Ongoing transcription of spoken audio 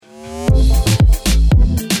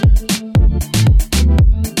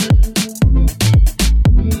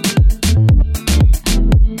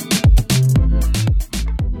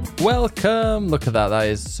Look at that. That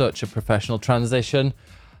is such a professional transition.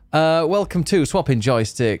 Welcome to Swapping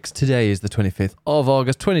Joysticks. Today is the 25th of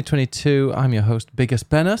August, 2022. I'm your host, Biggest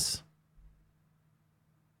Bennis.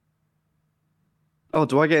 Oh,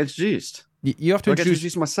 do I get introduced? You have to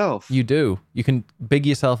introduce myself? You do. You can big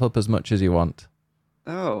yourself up as much as you want.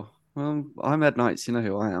 Oh, well, I'm Ed Knights. You know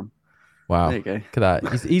who I am. Wow. There you go. Look at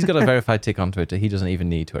that. He's got a verified tick on Twitter. He doesn't even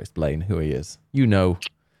need to explain who he is. You know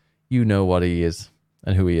what he is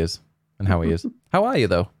and who he is and how he is. How are you,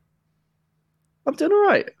 though? I'm doing all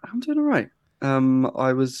right.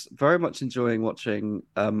 I was very much enjoying watching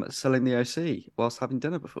Selling the OC whilst having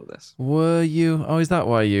dinner before this. Were you? Oh, is that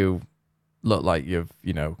why you look like you've,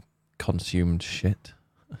 consumed shit?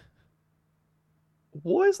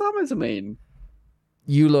 What is that meant to mean?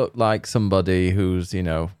 You look like somebody who's, you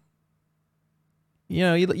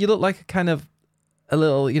look like a kind of a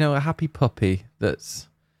little, a happy puppy that's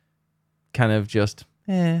kind of just,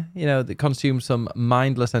 that consumes some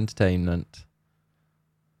mindless entertainment.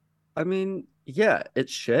 I mean, yeah,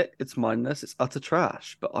 it's shit, it's mindless, it's utter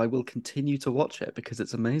trash, but I will continue to watch it because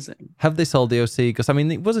it's amazing. Have they sold the OC? Because,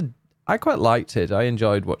 I quite liked it. I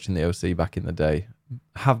enjoyed watching the OC back in the day.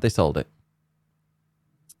 Have they sold it?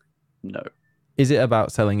 No. Is it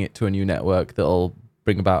about selling it to a new network that'll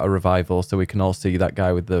bring about a revival so we can all see that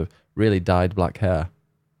guy with the really dyed black hair?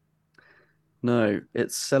 No,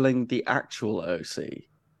 it's selling the actual OC,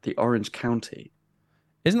 the Orange County.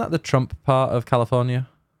 Isn't that the Trump part of California?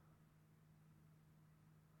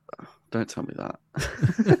 Don't tell me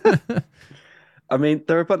that. I mean,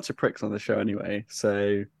 there are a bunch of pricks on the show anyway,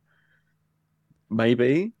 so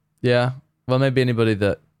maybe. Yeah. Well, maybe anybody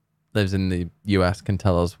that lives in the US can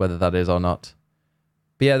tell us whether that is or not.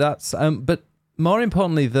 But yeah, that's but more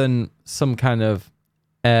importantly than some kind of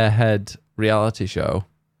airhead reality show.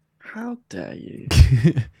 How dare you?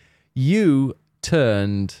 You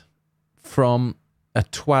turned from a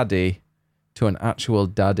twaddy to an actual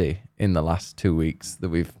daddy in the last 2 weeks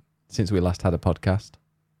since we last had a podcast.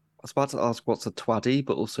 I was about to ask what's a twaddy,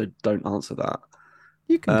 but also don't answer that.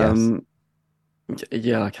 You can guess.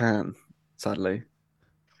 Yeah, I can, sadly.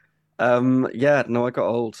 Yeah, no, I got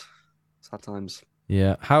old. Sad times.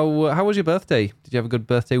 Yeah. How was your birthday? Did you have a good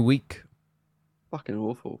birthday week? Fucking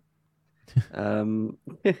awful.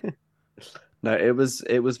 No, it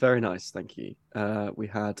was very nice, thank you. We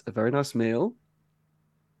had a very nice meal.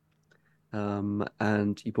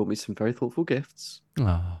 And you bought me some very thoughtful gifts.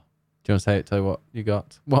 Oh. Do you want to tell you what you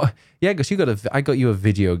got? What? Yeah, because I got you a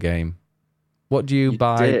video game. What do you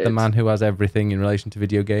buy did. the man who has everything in relation to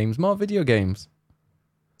video games? More video games.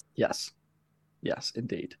 Yes,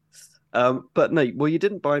 indeed. But no, well, you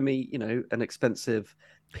didn't buy me, an expensive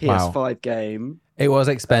PS5 game. It was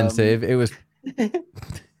expensive. It was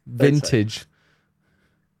vintage.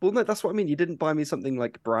 Well, no, that's what I mean. You didn't buy me something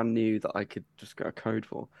like brand new that I could just get a code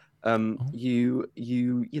for. You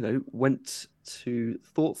went to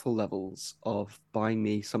thoughtful levels of buying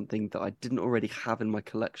me something that I didn't already have in my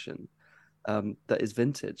collection, that is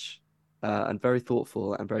vintage, and very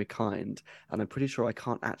thoughtful and very kind. And I'm pretty sure I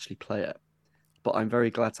can't actually play it, but I'm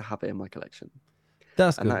very glad to have it in my collection.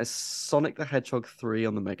 That's good. And that is Sonic the Hedgehog 3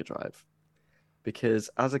 on the Mega Drive. Because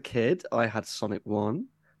as a kid, I had Sonic 1,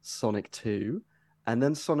 Sonic 2, and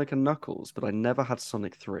then Sonic and Knuckles, but I never had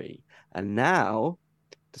Sonic 3. And now,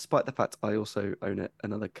 despite the fact I also own it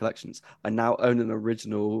in other collections, I now own an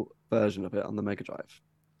original version of it on the Mega Drive.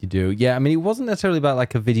 You do? Yeah, I mean, it wasn't necessarily about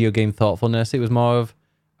like a video game thoughtfulness. It was more of,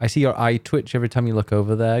 I see your eye twitch every time you look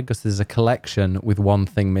over there because there's a collection with one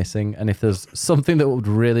thing missing. And if there's something that would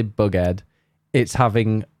really bug Ed, it's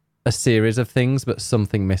having a series of things, but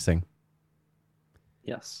something missing.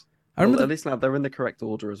 Yes. At least now they're in the correct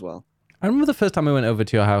order as well. I remember the first time I went over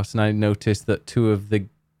to your house and I noticed that two of the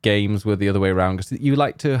games were the other way around. Because you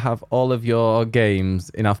like to have all of your games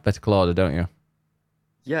in alphabetical order, don't you?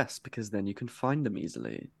 Yes, because then you can find them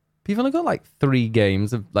easily. But you've only got like 3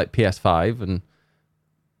 games of like PS5 and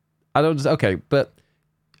Okay,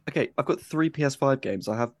 I've got 3 PS5 games.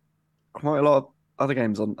 I have quite a lot of other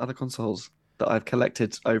games on other consoles that I've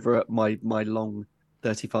collected over my long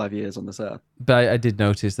 35 years on this earth. But I did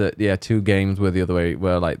notice that, 2 games were the other way,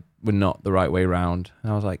 were not the right way round.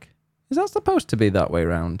 And I was like, is that supposed to be that way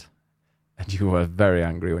round? And you were very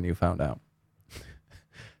angry when you found out.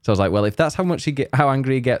 So I was like, well, if that's how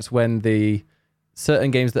angry he gets when the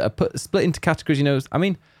certain games that are split into categories, I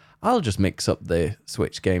mean, I'll just mix up the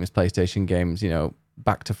Switch games, PlayStation games,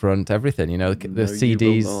 back to front, everything, the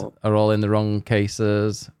CDs are all in the wrong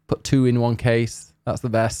cases. Put 2 in one case. That's the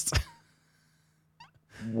best.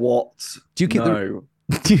 What? Do you keep no.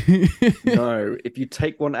 No, if you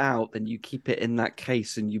take one out, then you keep it in that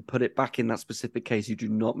case and you put it back in that specific case. You do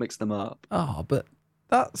not mix them up. Oh, but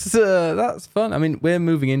that's fun. I mean, we're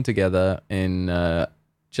moving in together in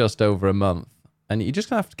just over a month, and you're just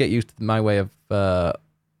gonna have to get used to my way of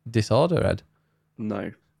disorder, Ed.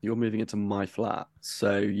 No, you're moving into my flat,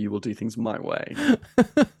 so you will do things my way.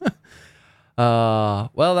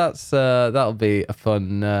 Well, that'll be a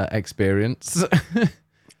fun experience.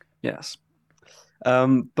 Yes.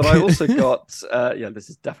 But I also got yeah, this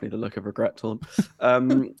is definitely the look of regret, Torn. I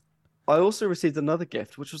also received another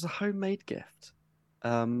gift, which was a homemade gift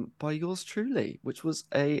by yours truly, which was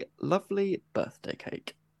a lovely birthday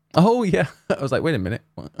cake. Oh yeah, I was like, wait a minute,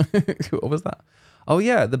 what was that? Oh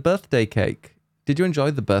yeah, the birthday cake. Did you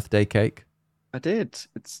enjoy the birthday cake? I did.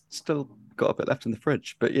 It's still got a bit left in the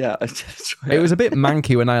fridge, but yeah, I did enjoy It was a bit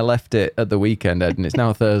manky when I left it at the weekend, Ed, and it's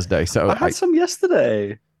now Thursday. So I had some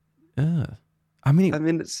yesterday. I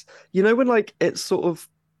mean, it's when like it sort of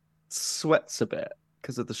sweats a bit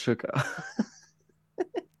because of the sugar.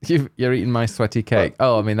 you're eating my sweaty cake.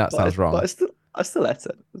 Oh, I mean that sounds wrong. But I still ate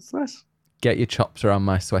it. It's nice. Get your chops around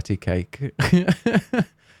my sweaty cake.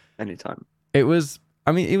 Anytime. It was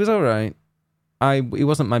all right. It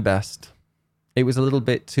wasn't my best. It was a little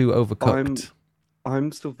bit too overcooked.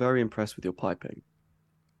 I'm still very impressed with your piping.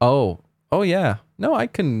 Oh yeah. No, I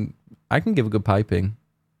can give a good piping.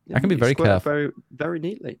 Yeah, I can be very careful. Very, very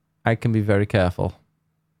neatly. I can be very careful.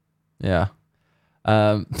 Yeah.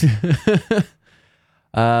 But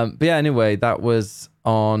yeah, anyway, that was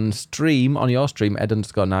on your stream,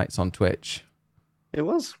 Ed_Nights on Twitch. It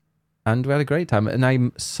was. And we had a great time. And I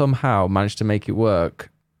somehow managed to make it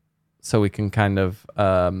work so we can kind of,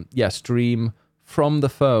 stream from the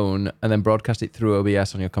phone and then broadcast it through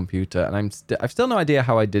OBS on your computer. And I've still no idea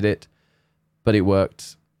how I did it, but it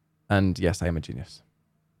worked. And yes, I am a genius.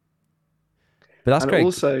 But that's great.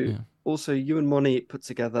 Also, you and Moni put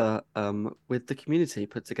together, with the community,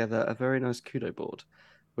 a very nice Kudo board,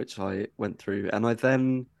 which I went through. And I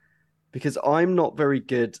then, because I'm not very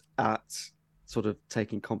good at sort of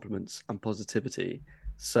taking compliments and positivity,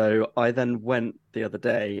 so I then went the other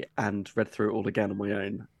day and read through it all again on my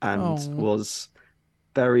own and was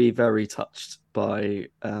very, very touched by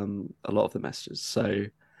a lot of the messages. So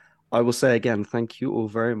I will say again, thank you all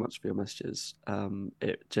very much for your messages.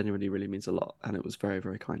 It genuinely really means a lot, and it was very,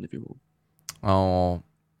 very kind of you all. Oh,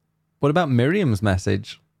 what about Miriam's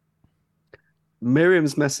message?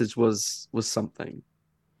 Miriam's message was something.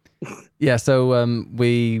 Yeah, so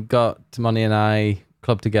we got Moni and I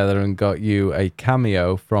clubbed together and got you a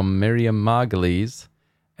cameo from Miriam Margolyes,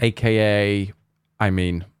 aka, I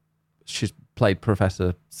mean, she's played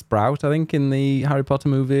Professor Sprout, I think, in the Harry Potter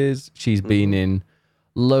movies. She's been in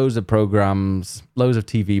loads of programs, loads of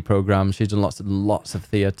TV programs. She's done lots of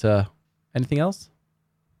theatre. Anything else?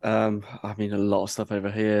 I mean, a lot of stuff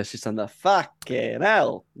over here. She's done the fucking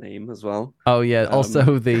hell meme as well. Oh yeah.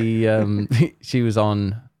 Also, the she was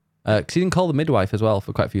on. She didn't call the midwife as well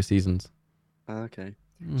for quite a few seasons. Okay.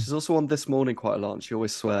 She's also on This Morning quite a lot, and she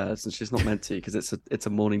always swears, and she's not meant to because it's a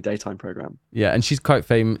morning daytime program. Yeah, and she's quite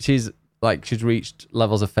famous. She's reached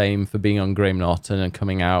levels of fame for being on Graham Norton and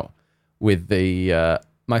coming out with the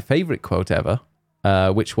my favorite quote ever,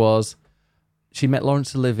 which was, she met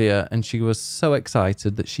Laurence Olivier and she was so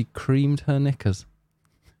excited that she creamed her knickers.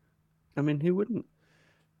 I mean, who wouldn't?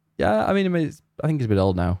 Yeah, I think he's a bit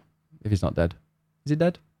old now, if he's not dead. Is he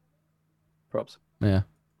dead? Props. Yeah.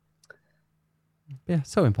 Yeah,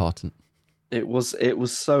 so important. It was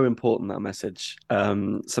so important, that message.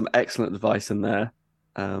 Some excellent advice in there.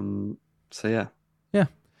 So yeah. Yeah.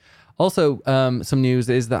 Also, some news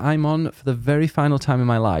is that I'm on for the very final time in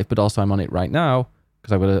my life, but also I'm on it right now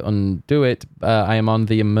because I've got to undo it. I am on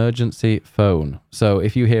the emergency phone. So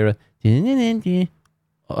if you hear a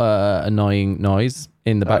annoying noise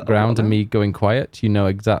in the background and me going quiet, you know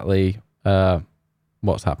exactly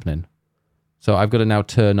what's happening. So I've got to now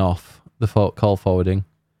turn off the call forwarding.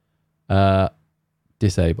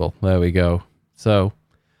 Disable. There we go. So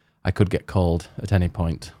I could get called at any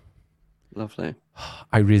point. Lovely.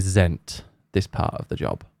 I resent this part of the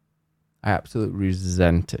job. I absolutely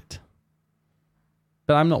resent it.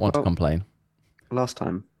 But I'm not one to complain. Last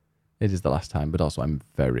time. It is the last time, but also I'm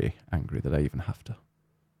very angry that I even have to.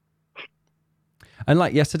 And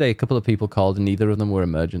like yesterday, a couple of people called and neither of them were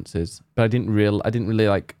emergencies. But I didn't really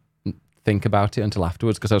like think about it until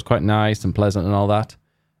afterwards because I was quite nice and pleasant and all that.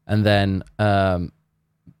 And then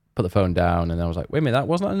put the phone down and I was like, wait a minute, that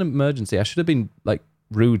wasn't an emergency. I should have been like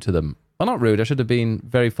rude to them. Well, not rude. I should have been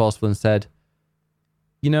very forceful and said,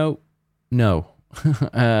 no,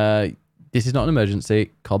 this is not an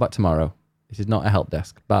emergency. Call back tomorrow. This is not a help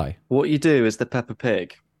desk. Bye. What you do is the Peppa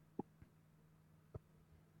Pig.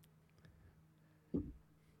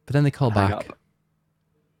 But then they call Hang back. up.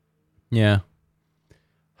 Yeah.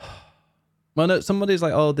 Well, no, somebody's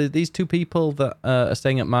like, oh, these two people that are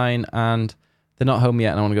staying at mine and they're not home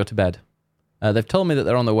yet and I want to go to bed. They've told me that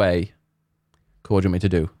they're on the way. Cool, what do you want me to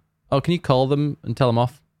do? Oh, can you call them and tell them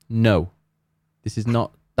off? No.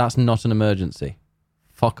 That's not an emergency.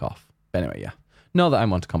 Fuck off. But anyway, yeah. Not that I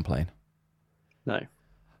want to complain. No.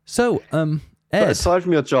 So, But Ed, aside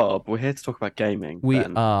from your job, we're here to talk about gaming. we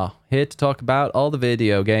Ben. are here to talk about all the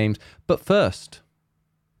video games. But first,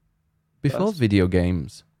 before First? video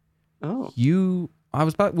games, Oh. we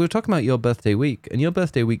were talking about your birthday week, and your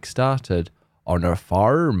birthday week started on a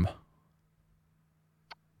farm.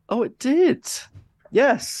 Oh, it did.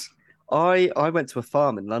 Yes. I went to a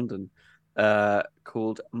farm in London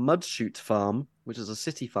called Mudshoot Farm, which is a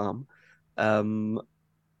city farm,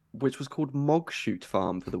 which was called Mogshoot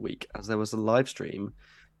Farm for the week, as there was a live stream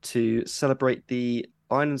to celebrate the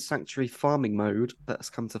Island Sanctuary farming mode that's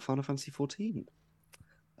come to Final Fantasy XIV.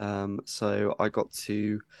 So I got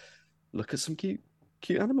to look at some cute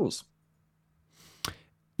animals.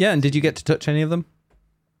 Yeah, and did you get to touch any of them?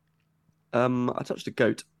 I touched a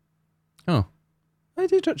goat. Oh, how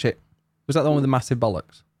did you touch it? Was that the one with the massive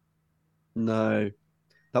bollocks? No,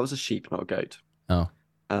 that was a sheep, not a goat. Oh.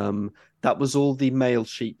 That was all the male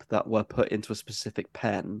sheep that were put into a specific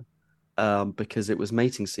pen because it was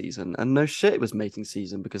mating season. And no shit, it was mating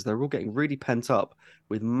season because they're all getting really pent up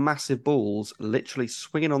with massive balls literally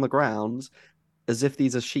swinging on the ground as if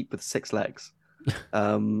these are sheep with 6 legs.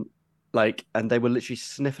 And they were literally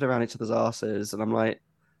sniffing around each other's asses. And I'm like,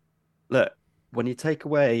 look, when you take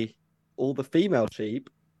away all the female sheep,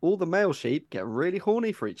 all the male sheep get really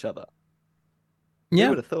horny for each other. Who Yeah,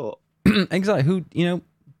 would have thought? exactly.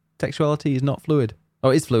 Sexuality is not fluid.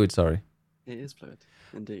 Oh, it's fluid, sorry. It is fluid,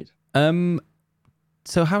 indeed.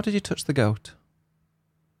 So how did you touch the goat?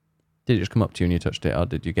 Did it just come up to you and you touched it, or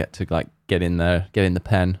did you get to get in there, get in the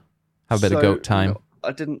pen, have a bit of goat time? No,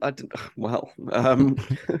 I didn't. Well,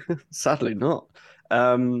 sadly not.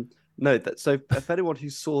 No. So if anyone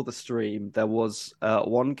who saw the stream, there was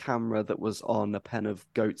one camera that was on a pen of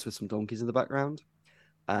goats with some donkeys in the background,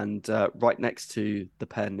 and right next to the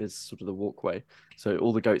pen is sort of the walkway. So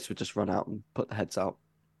all the goats would just run out and put the heads out,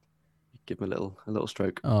 give them a little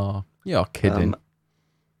stroke. Oh, you're kidding.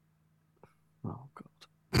 Oh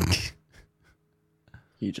God.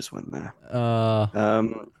 You just went there. Uh,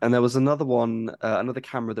 And there was another one, another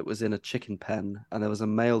camera that was in a chicken pen, and there was a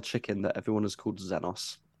male chicken that everyone has called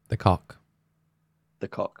Xenos, the cock. the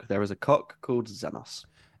cock. There is a cock called Xenos.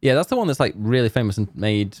 Yeah, that's the one that's really famous and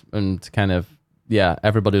made and kind of, yeah,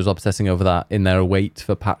 everybody was obsessing over that in their wait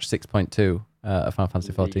for patch 6.2 of Final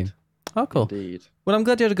Fantasy XIV. Indeed. Oh, cool. Indeed. Well, I'm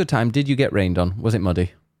glad you had a good time. Did you get rained on? Was it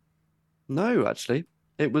muddy? No, actually,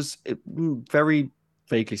 it was very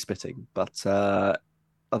vaguely spitting, but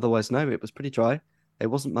otherwise, no, it was pretty dry. It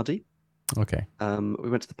wasn't muddy. Okay. We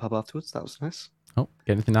went to the pub afterwards. That was nice. Oh,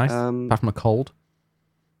 get anything nice? Apart from a cold?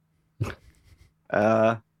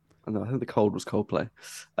 No, I think the cold was Coldplay.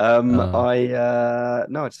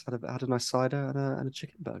 I just had a nice cider and a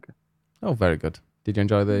chicken burger. Oh, very good. Did you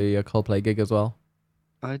enjoy the Coldplay gig as well?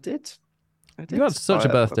 I did. You had such a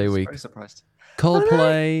birthday I was week. very surprised.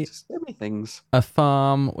 Coldplay, Just so many things. a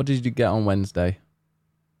farm. What did you get on Wednesday?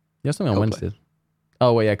 You had something on Coldplay. Wednesday.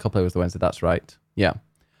 Oh, well, yeah, Coldplay was the Wednesday. That's right. Yeah.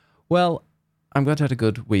 Well, I'm glad you had a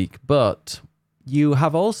good week, but you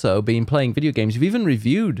have also been playing video games. You've even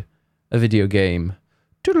reviewed a video game.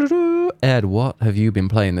 Doo-doo-doo. Ed, what have you been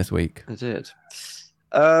playing this week? I did.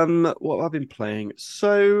 What have I been playing?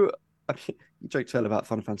 So, I mean, you joked earlier about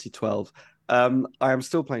Final Fantasy 12. I am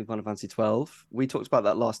still playing Final Fantasy 12. We talked about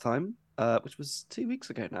that last time, which was 2 weeks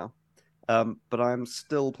ago now. But I am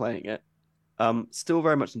still playing it. Still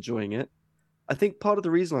very much enjoying it. I think part of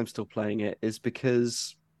the reason I'm still playing it is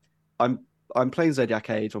because I'm playing Zodiac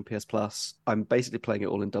Age on PS Plus. I'm basically playing it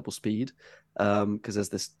all in double speed because there's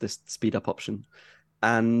this speed up option,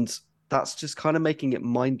 and that's just kind of making it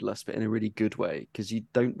mindless, but in a really good way because you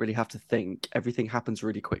don't really have to think. Everything happens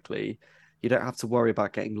really quickly. You don't have to worry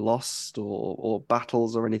about getting lost or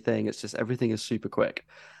battles or anything. It's just everything is super quick.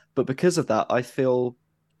 But because of that, I feel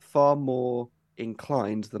far more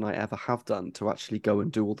inclined than I ever have done to actually go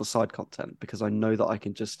and do all the side content because I know that I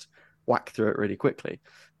can just whack through it really quickly.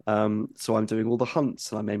 So I'm doing all the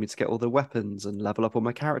hunts and I'm aiming to get all the weapons and level up all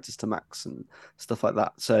my characters to max and stuff like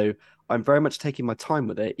that. So I'm very much taking my time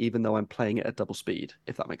with it, even though I'm playing it at double speed,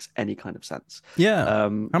 if that makes any kind of sense. Yeah. How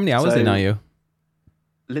many hours in are you?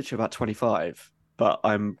 Literally about 25, but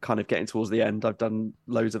I'm kind of getting towards the end. I've done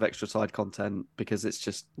loads of extra side content because it's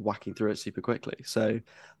just whacking through it super quickly. So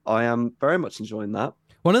I am very much enjoying that.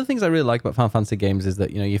 One of the things I really like about Final Fantasy games is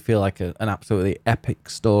that, you know, you feel like an absolutely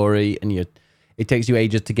epic story, and it takes you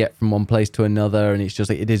ages to get from one place to another, and it's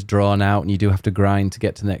just like it is drawn out, and you do have to grind to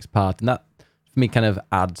get to the next part, and that for me kind of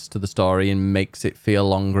adds to the story and makes it feel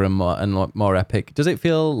longer and more epic. Does it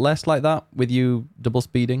feel less like that with you double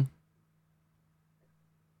speeding?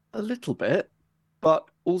 A little bit, but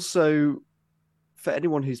also for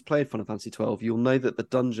anyone who's played Final Fantasy 12, you'll know that the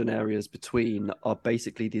dungeon areas between are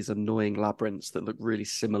basically these annoying labyrinths that look really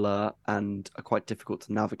similar and are quite difficult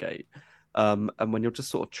to navigate. And when you're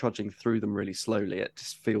just sort of trudging through them really slowly, it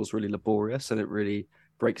just feels really laborious and it really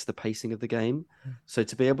breaks the pacing of the game. So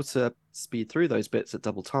to be able to speed through those bits at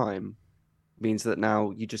double time means that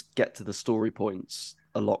now you just get to the story points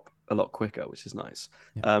a lot quicker, which is nice.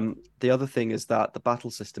 Yeah. The other thing is that the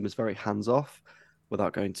battle system is very hands-off,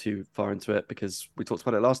 without going too far into it because we talked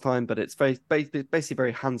about it last time, but it's basically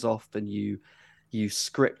very hands-off, and you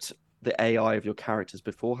script the AI of your characters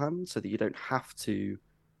beforehand so that you don't have to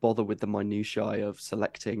bother with the minutiae of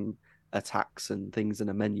selecting attacks and things in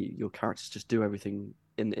a menu. Your characters just do everything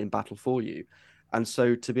in battle for you. And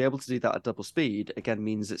so to be able to do that at double speed, again,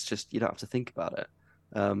 means it's just, you don't have to think about it.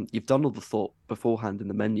 You've done all the thought beforehand in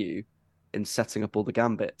the menu in setting up all the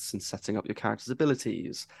gambits and setting up your character's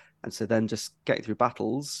abilities. And so then just getting through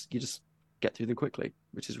battles, you just get through them quickly,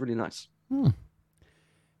 which is really nice.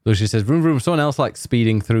 Lucy says, vroom, vroom, someone else likes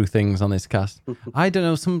speeding through things on this cast. I don't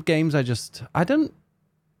know, some games I'm trying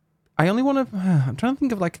to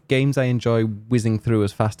think of like games I enjoy whizzing through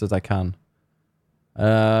as fast as I can.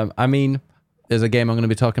 I mean, there's a game I'm going to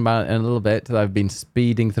be talking about in a little bit that I've been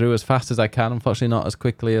speeding through as fast as I can. Unfortunately, not as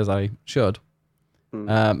quickly as I should. In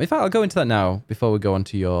fact, I'll go into that now before we go on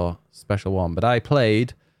to your special one. But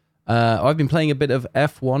I've been playing a bit of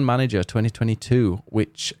F1 Manager 2022,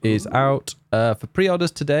 which is out for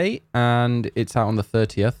pre-orders today, and it's out on the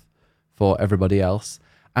 30th for everybody else.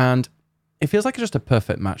 And it feels like just a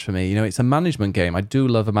perfect match for me. You know, it's a management game. I do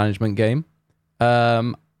love a management game.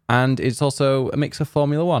 And it's also a mix of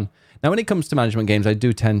Formula One. Now, when it comes to management games, I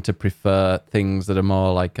do tend to prefer things that are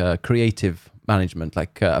more like creative management,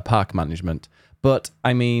 like a park management. But,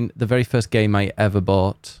 I mean, the very first game I ever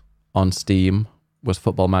bought on Steam was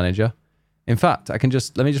Football Manager. In fact, let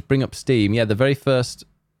me just bring up Steam. Yeah, the very first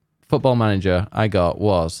Football Manager I got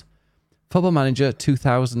was Football Manager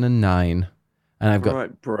 2009. And I've got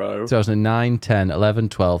right, bro. 2009, 10, 11,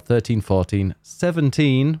 12, 13, 14,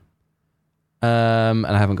 17. And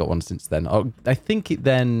I haven't got one since then. I think it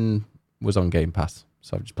then was on Game Pass,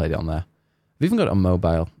 so I've just played it on there. I've even got it on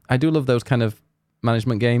mobile. I do love those kind of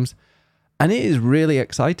management games. And it is really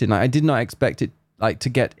exciting. Like, I did not expect it to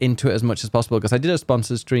get into it as much as possible because I did a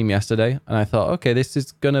sponsored stream yesterday and I thought, okay, this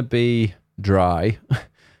is going to be dry.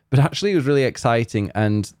 But actually it was really exciting.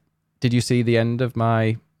 And did you see the end of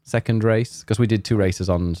my second race? Because we did 2 races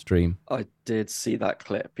on stream. I did see that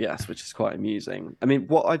clip, yes, which is quite amusing. I mean,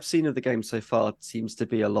 what I've seen of the game so far seems to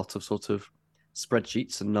be a lot of sort of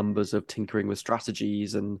spreadsheets and numbers of tinkering with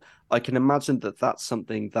strategies. And I can imagine that that's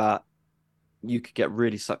something that you could get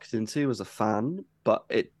really sucked into as a fan, but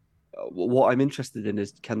what I'm interested in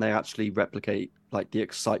is, can they actually replicate like the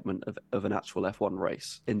excitement of an actual F1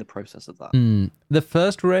 race in the process of that? The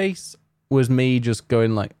first race was me just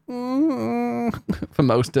going like for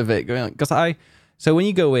most of it, going because so when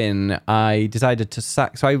you go in, I decided to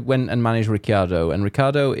sack. So I went and managed Ricciardo, and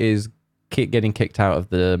Ricciardo is getting kicked out of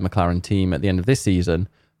the McLaren team at the end of this season.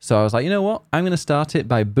 So I was like, you know what? I'm going to start it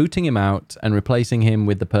by booting him out and replacing him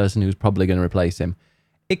with the person who's probably going to replace him.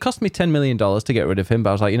 It cost me $10 million to get rid of him, but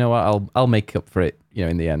I was like, you know what? I'll make up for it, you know,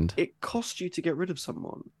 in the end. It cost you to get rid of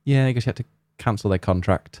someone? Yeah, I guess you had to cancel their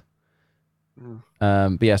contract.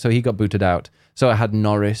 But yeah, so he got booted out. So I had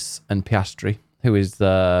Norris and Piastri, who is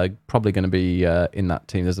probably going to be in that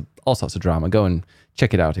team. There's all sorts of drama. Go and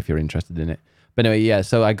check it out if you're interested in it. But anyway, yeah,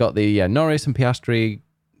 so I got the Norris and Piastri,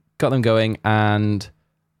 got them going, and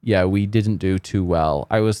yeah, we didn't do too well.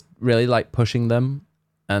 I was really like pushing them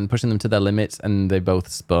to their limits, and they both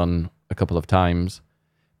spun a couple of times.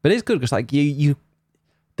 But it's good because like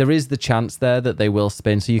there is the chance there that they will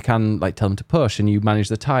spin, so you can like tell them to push, and you manage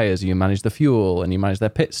the tires, you manage the fuel, and you manage their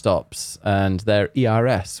pit stops and their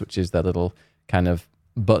ERS, which is their little kind of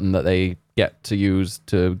button that they get to use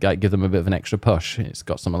to like, give them a bit of an extra push. It's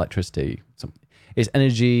got some electricity. It's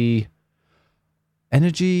energy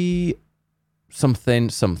something.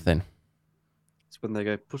 It's when they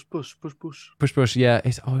go push, push, push, push. Push, push, yeah.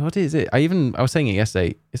 What is it? I was saying it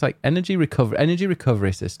yesterday. It's like energy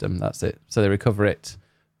recovery system. That's it. So they recover it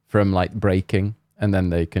from like braking. and then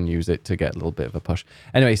they can use it to get a little bit of a push.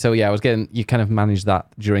 Anyway, so yeah, you kind of manage that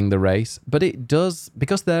during the race, but it does,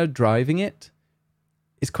 because they're driving it,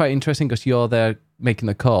 it's quite interesting because you're there making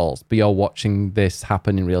the calls, but you're watching this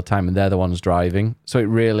happen in real time and they're the ones driving. So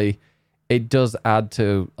it does add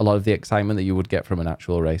to a lot of the excitement that you would get from an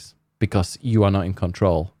actual race because you are not in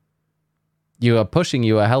control. You are pushing,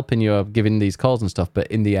 you are helping, you are giving these calls and stuff, but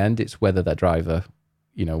in the end, it's whether that driver,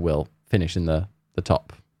 will finish in the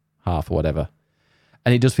top half or whatever.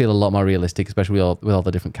 And it does feel a lot more realistic, especially with all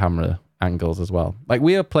the different camera angles as well. Like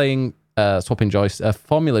we are playing swapping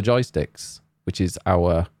Formula joysticks, which is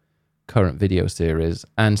our current video series,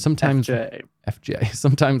 and sometimes FJ.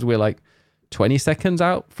 Sometimes we're like 20 seconds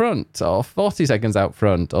out front or 40 seconds out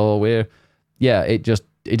front, or it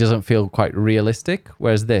doesn't feel quite realistic.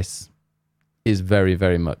 Whereas this is very,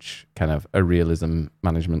 very much kind of a realism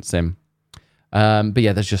management sim. But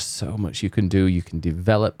yeah, there's just so much you can do. You can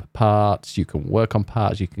develop parts, you can work on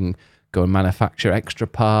parts, you can go and manufacture extra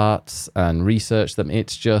parts and research them.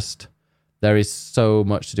 It's just, there is so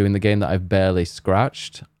much to do in the game that I've barely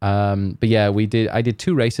scratched. But yeah, I did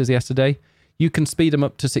 2 races yesterday. You can speed them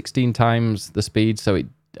up to 16 times the speed,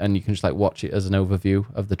 and you can just like watch it as an overview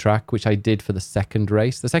of the track, which I did for the second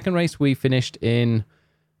race. The second race we finished in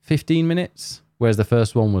 15 minutes, whereas the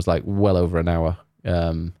first one was like well over an hour.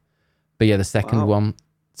 But yeah, the second one.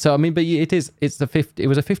 So I mean, but it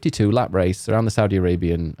was a 52 lap race around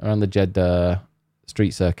the around the Jeddah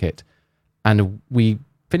street circuit, and we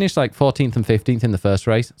finished like 14th and 15th in the first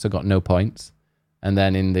race, so got no points. And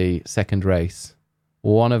then in the second race,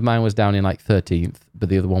 one of mine was down in like 13th, but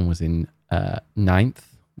the other one was in 9th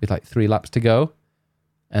with like 3 laps to go.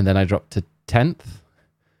 And then I dropped to 10th.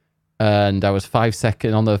 And I was 5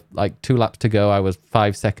 seconds on the 2 laps to go. I was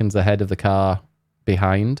 5 seconds ahead of the car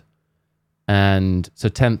behind. And so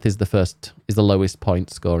 10th is the lowest point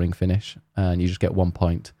scoring finish. And you just get 1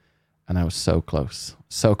 point. And I was so close.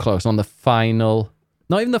 So close. On the final,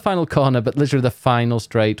 not even the final corner, but literally the final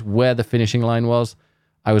straight where the finishing line was,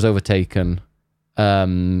 I was overtaken.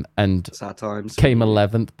 And sad times. Came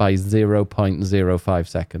 11th by 0.05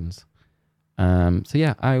 seconds. So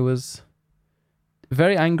yeah, I was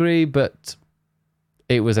very angry, but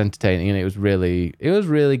it was entertaining and it was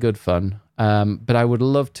really good fun. But I would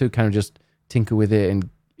love to kind of just tinker with it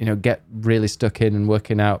and get really stuck in and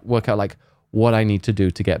work out like what I need to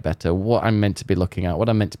do to get better, what I'm meant to be looking at, what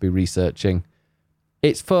I'm meant to be researching.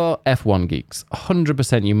 It's for F1 geeks.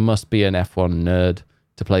 100% you must be an F1 nerd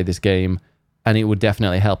to play this game, and it would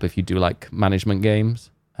definitely help if you do like management games.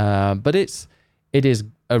 But it is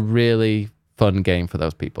a really fun game for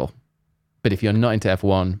those people. But if you're not into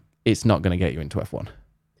F1, it's not going to get you into F1.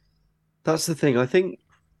 That's the thing. I think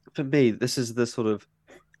for me, this is the sort of...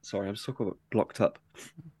 Sorry, I'm still blocked up.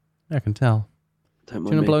 I can tell. Don't mind Do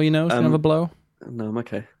you want to blow your nose? Do you have a blow? No, I'm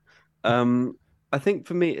okay. I think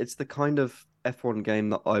for me, it's the kind of F1 game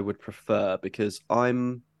that I would prefer because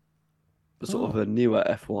I'm sort of a newer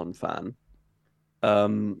F1 fan.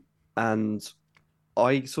 And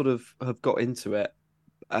I sort of have got into it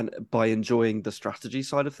and by enjoying the strategy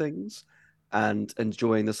side of things and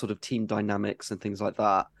enjoying the sort of team dynamics and things like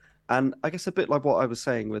that. And I guess a bit like what I was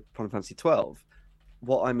saying with Final Fantasy 12,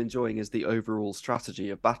 what I'm enjoying is the overall strategy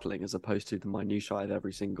of battling as opposed to the minutiae of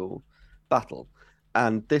every single battle.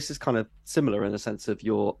 And this is kind of similar in the sense of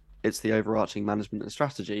it's the overarching management and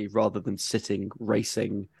strategy rather than sitting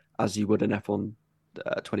racing as you would in F1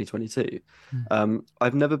 2022.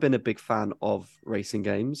 I've never been a big fan of racing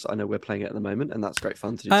games. I know we're playing it at the moment, and that's great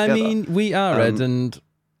fun to do together. I mean, we are, Ed, and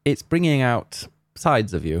it's bringing out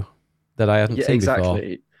sides of you that I hadn't seen before.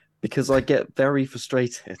 Exactly. Because I get very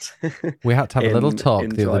frustrated. We had to have a little talk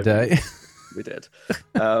the other day. We did.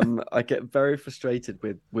 I get very frustrated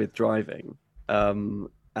with driving.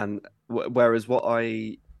 And whereas what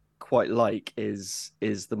I quite like is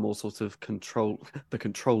the more sort of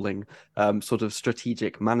controlling sort of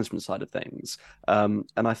strategic management side of things. And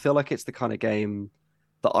I feel like it's the kind of game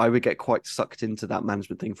that I would get quite sucked into that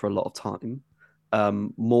management thing for a lot of time,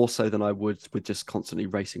 more so than I would with just constantly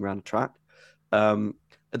racing around a track.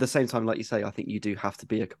 At the same time, like you say, I think you do have to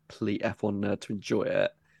be a complete F1 nerd to enjoy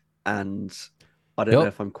it. And I don't know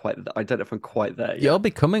if I'm quite there yet. You're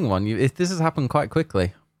becoming one. This has happened quite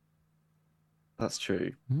quickly. That's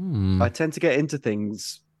true. I tend to get into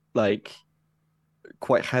things like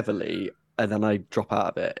quite heavily and then I drop out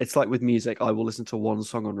of it. It's like with music, I will listen to one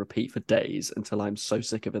song on repeat for days until I'm so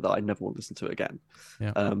sick of it that I never want to listen to it again.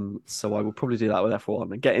 Yeah. So I will probably do that with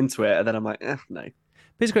F1 and get into it and then I'm like, no.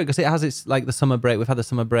 But it's great because it has its like the summer break. We've had the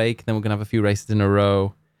summer break, then we're gonna have a few races in a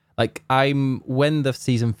row. Like when the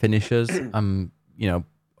season finishes, that's been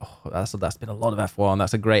a lot of F1.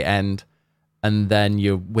 That's a great end. and then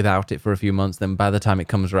you're without it for a few months. Then by the time it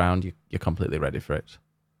comes around, you're completely ready for it.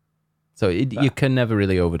 So you can never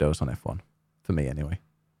really overdose on F1, for me anyway.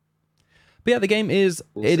 But yeah, the game is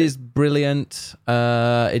is brilliant.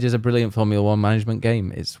 It is a brilliant Formula One management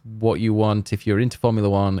game. It's what you want if you're into Formula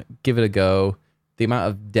One. Give it a go. The amount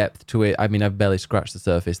of depth to it, I mean, I've barely scratched the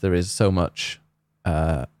surface. There is so much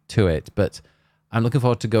to it, but I'm looking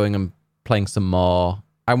forward to going and playing some more.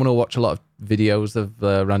 I want to watch a lot of videos of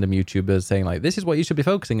random YouTubers saying like, this is what you should be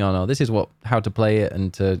focusing on, or this is how to play it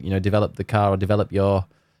and to, develop the car or develop your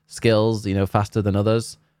skills, faster than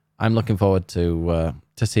others. I'm looking forward to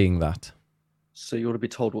seeing that. So you want to be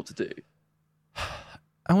told what to do?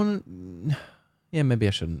 I want to... Yeah, maybe I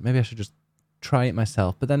shouldn't. Maybe I should just try it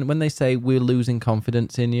myself. But then when they say we're losing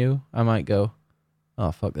confidence in you, I might go,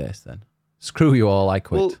 oh, fuck this then. Screw you all, I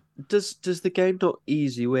quit. Well, does the game not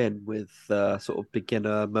ease you in with sort of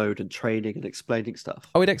beginner mode and training and explaining stuff?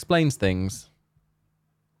 Oh, it explains things.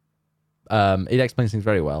 It explains things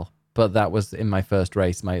very well. But that was in my first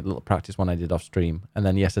race, my little practice one I did off stream. And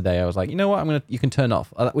then yesterday I was like, you know what? You can turn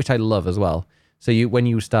off, which I love as well. So when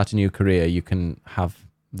you start a new career, you can have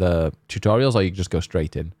the tutorials, or you can just go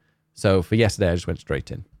straight in. So for yesterday, I just went straight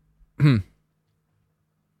in.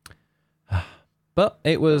 But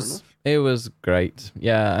it was great.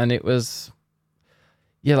 Yeah, and it was...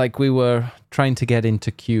 Yeah, like we were trying to get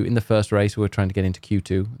into in the first race, we were trying to get into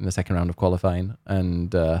Q2 in the second round of qualifying.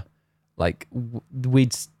 And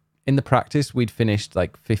in the practice, we'd finished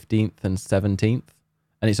like 15th and 17th.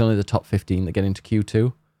 And it's only the top 15 that get into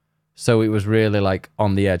Q2. So it was really like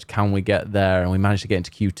on the edge. Can we get there? And we managed to get into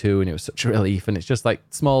Q2, and it was such a relief. And it's just like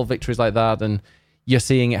small victories like that. And you're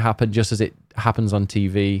seeing it happen just as it happens on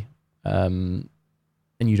TV. And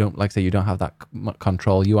you don't, like I say, you don't have that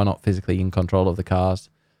control. You are not physically in control of the cars.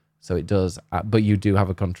 So it does, but you do have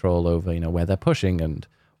a control over, where they're pushing and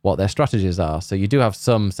what their strategies are. So you do have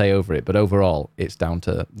some say over it, but overall it's down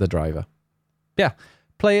to the driver. Yeah,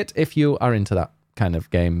 play it if you are into that kind of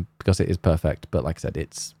game, because it is perfect. But like I said,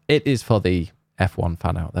 it is for the F1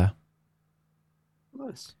 fan out there.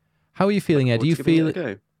 Nice. How are you feeling, Ed? Are you feeling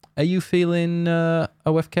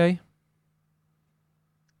OFK?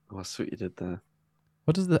 Oh, I see what you did there.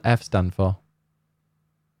 What does the F stand for?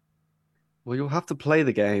 Well, you'll have to play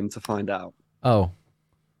the game to find out. Oh.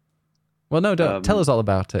 Well, no, don't. Tell us all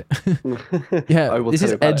about it. Yeah, this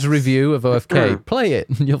is Ed's review of OFK. Play it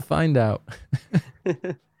and you'll find out.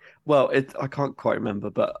 Well, I can't quite remember,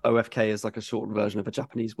 but OFK is like a shortened version of a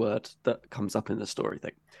Japanese word that comes up in the story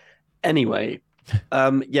thing. Anyway,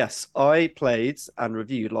 yes, I played and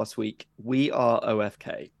reviewed last week We Are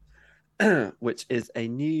OFK, which is a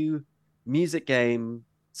new music game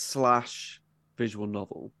 / visual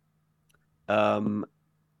novel.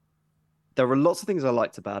 There are lots of things I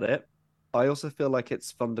liked about it. I also feel like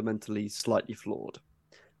it's fundamentally slightly flawed.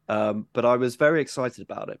 But I was very excited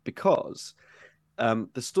about it because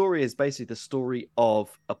the story is basically the story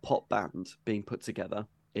of a pop band being put together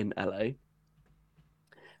in LA.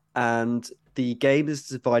 And the game is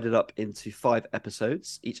divided up into 5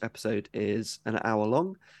 episodes. Each episode is an hour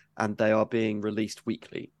long, and they are being released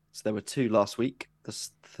weekly. So there were 2 last week. The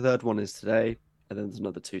third one is today, and then there's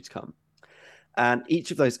another 2 to come. And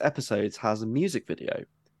each of those episodes has a music video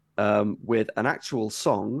with an actual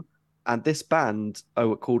song. And this band,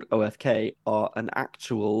 called OFK, are an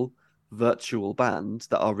actual virtual band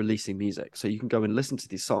that are releasing music. So you can go and listen to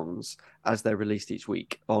these songs as they're released each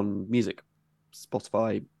week on music,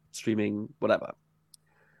 Spotify, streaming, whatever.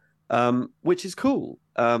 Which is cool.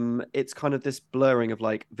 It's kind of this blurring of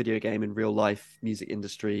like video game and real life music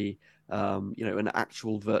industry, an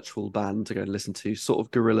actual virtual band to go and listen to, sort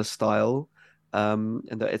of guerrilla style, and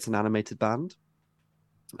that it's an animated band.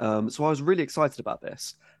 So I was really excited about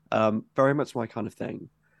this. Very much my kind of thing.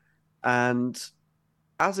 And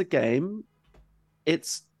as a game,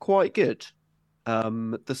 it's quite good.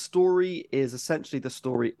 The story is essentially the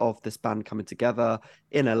story of this band coming together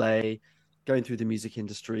in LA, going through the music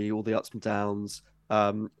industry, all the ups and downs,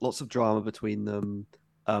 lots of drama between them.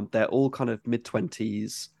 They're all kind of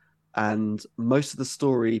mid-20s, and most of the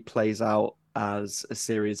story plays out as a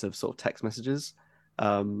series of sort of text messages.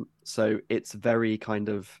 So it's very kind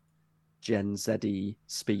of Gen Z-y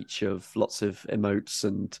speech of lots of emotes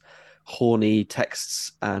and horny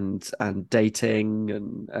texts and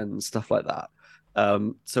dating and stuff like that.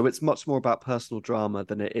 So it's much more about personal drama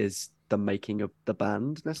than it is the making of the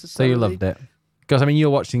band necessarily. So you loved it? Because, I mean, you're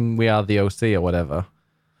watching We Are the OC or whatever.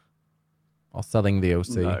 Or Selling the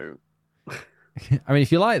OC. No. I mean,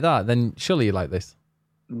 if you like that, then surely you like this.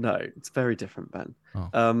 No, it's very different, Ben.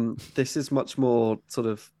 Oh. This is much more sort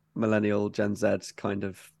of millennial Gen Z kind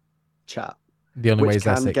of chat. The only way which is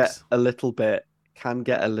can get Essex. a little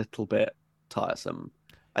bit tiresome.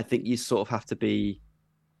 I think you sort of have to be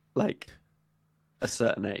like a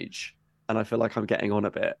certain age, and I feel like I'm getting on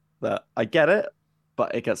a bit. That I get it,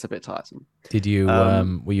 but it gets a bit tiresome. Did you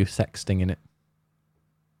were you sexting in it?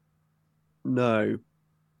 No,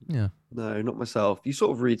 Yeah. no, not myself. You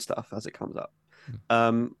sort of read stuff as it comes up.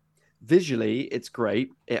 Um, Visually, it's great.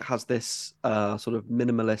 It has this sort of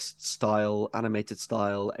minimalist style, animated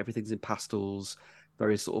style. Everything's in pastels,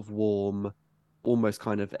 very sort of warm, almost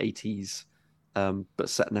kind of 80s, but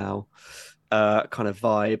set now kind of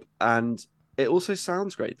vibe. And it also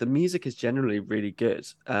sounds great. The music is generally really good.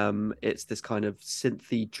 It's this kind of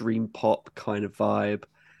synthy dream pop kind of vibe.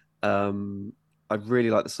 Um, I really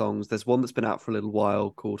like the songs. There's one that's been out for a little while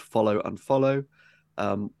called Follow Unfollow,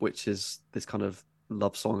 which is this kind of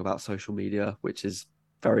love song about social media, which is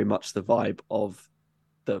very much the vibe of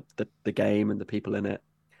the game and the people in it.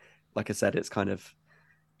 Like I said, it's kind of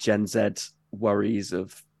Gen Z worries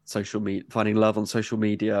of social media, finding love on social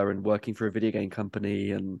media, and working for a video game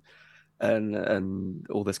company, and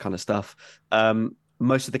all this kind of stuff.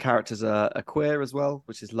 Most of the characters are queer as well,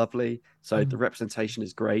 which is lovely. So the representation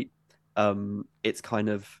is great. It's kind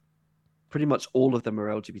of pretty much all of them are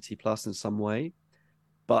LGBT plus in some way,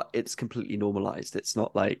 but it's completely normalized. It's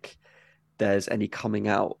not like there's any coming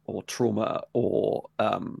out or trauma or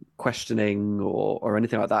questioning or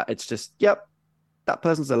anything like that. It's just, yep, that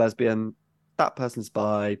person's a lesbian, that person's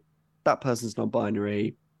bi, that person's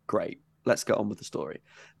non-binary. Great, let's get on with the story,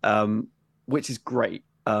 which is great.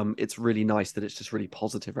 It's really nice that it's just really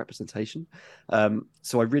positive representation.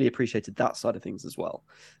 So I really appreciated that side of things as well.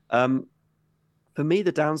 For me,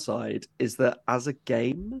 the downside is that as a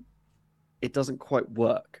game, it doesn't quite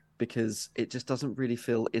work because it just doesn't really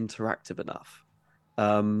feel interactive enough.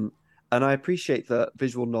 Um, and I appreciate that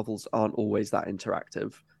visual novels aren't always that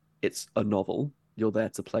interactive. It's a novel, you're there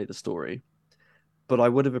to play the story. But I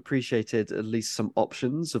would have appreciated at least some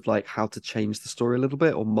options of like how to change the story a little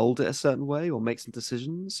bit or mold it a certain way or make some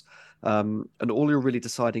decisions. And all you're really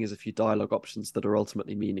deciding is a few dialogue options that are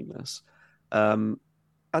ultimately meaningless. Um,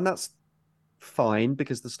 and that's fine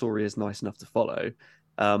because the story is nice enough to follow.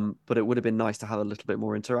 But it would have been nice to have a little bit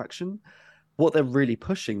more interaction. What they're really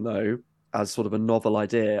pushing, though, as sort of a novel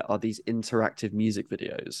idea, are these interactive music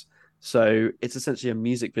videos. So it's essentially a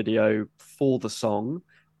music video for the song.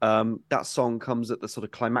 That song comes at the sort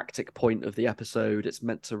of climactic point of the episode. It's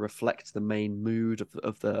meant to reflect the main mood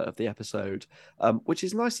of the episode, which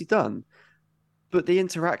is nicely done. But the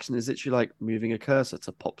interaction is literally like moving a cursor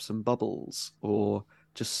to pop some bubbles, or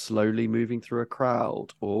just slowly moving through a crowd,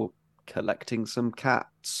 or collecting some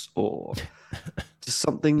cats, or just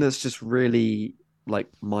something that's just really like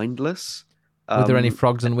mindless. Were there any Um,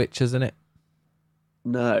 frogs and witches in it?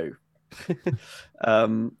 no.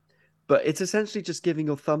 um, but it's essentially just giving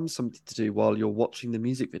your thumb something to do while you're watching the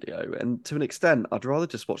music video. And to an extent, I'd rather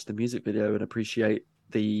just watch the music video and appreciate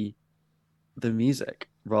the music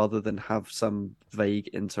rather than have some vague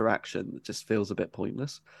interaction that just feels a bit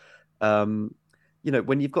pointless. Um,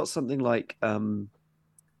 when you've got something like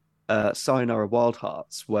Sayonara Wild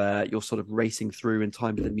Hearts, where you're sort of racing through in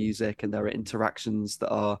time with the music and there are interactions that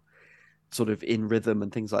are sort of in rhythm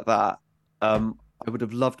and things like that. I would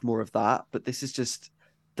have loved more of that, but this is just,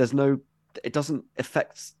 it doesn't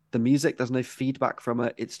affect the music. There's no feedback from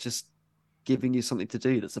it. It's just giving you something to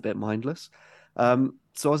do that's a bit mindless.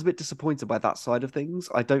 So I was a bit disappointed by that side of things.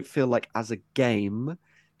 I don't feel like as a game,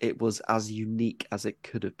 it was as unique as it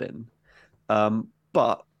could have been.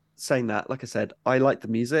 But saying that, like I said, I liked the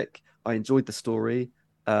music, I enjoyed the story,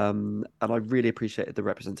 and I really appreciated the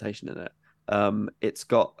representation in it. It's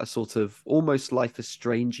got a sort of almost Life is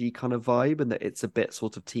Strangey kind of vibe, and that it's a bit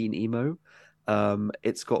sort of teen emo.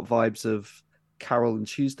 It's got vibes of Carol and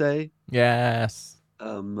Tuesday, Yes.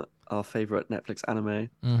 our favorite Netflix anime,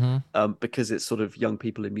 Mm-hmm. because it's sort of young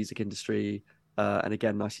people in music industry, and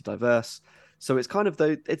again, nicely diverse. So it's kind of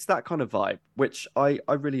it's that kind of vibe, which I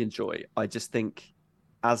really enjoy. I just think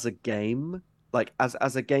as a game, like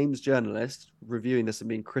as a games journalist reviewing this and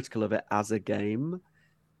being critical of it as a game,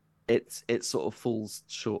 it sort of falls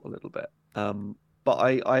short a little bit. But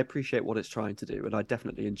I appreciate what it's trying to do, and I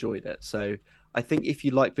definitely enjoyed it. So I think if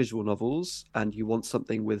you like visual novels and you want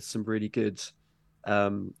something with some really good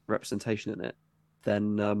representation in it,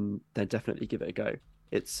 then definitely give it a go.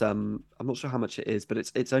 It's I'm not sure how much it is, but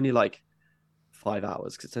it's only like 5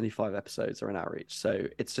 hours because it's only 5 episodes or an hour each. So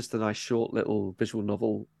it's just a nice short little visual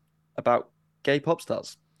novel about gay pop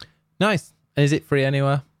stars. Nice. Is it free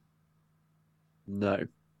anywhere? No,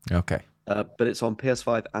 Okay. but it's on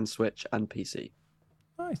PS5 and Switch and PC.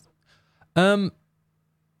 Nice. Um,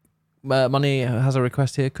 Money has a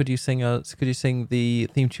request here. Could you sing the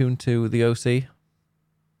theme tune to the OC?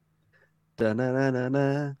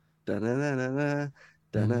 Da-na-na-na-na, da-na-na-na-na,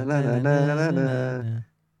 da-na-na-na-na-na.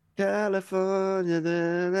 California,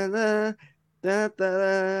 da-na-na,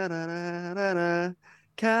 da-da-da-da-da-da-da.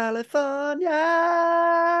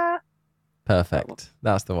 California. Perfect.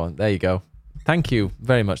 That's the one. There you go. Thank you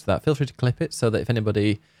very much for that. Feel free to clip it so that if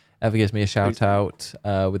anybody ever gives me a shout out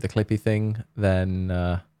with the clippy thing, then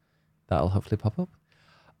that'll hopefully pop up.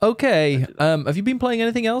 Okay. Have you been playing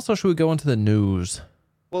anything else, or should we go on to the news?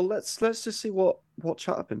 Well, let's just see what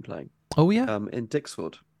chat I've been playing. Oh yeah. In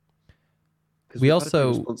Discord. We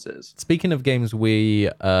also, speaking of games we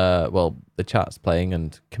the chat's playing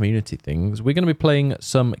and community things, we're going to be playing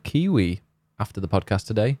some Kiwi after the podcast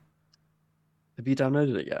today. Have you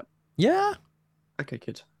downloaded it yet? Yeah. Okay,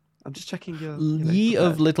 good. I'm just checking your Ye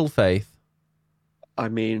of Little Faith. I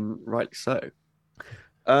mean, rightly so.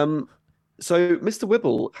 So Mr.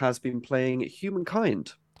 Wibble has been playing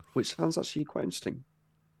Humankind, which sounds actually quite interesting.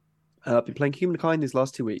 I've been playing Humankind these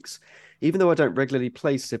last 2 weeks. Even though I don't regularly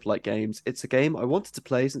play Civ-like games, it's a game I wanted to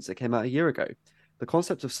play since it came out a year ago. The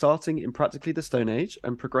concept of starting in practically the Stone Age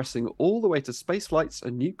and progressing all the way to space flights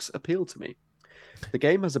and nukes appealed to me. The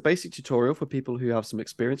game has a basic tutorial for people who have some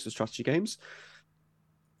experience with strategy games.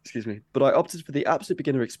 Excuse me. But I opted for the absolute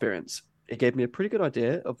beginner experience. It gave me a pretty good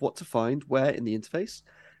idea of what to find where in the interface,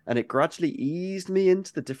 and it gradually eased me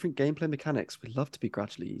into the different gameplay mechanics. We love to be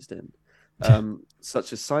gradually eased in.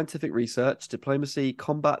 Such as scientific research, diplomacy,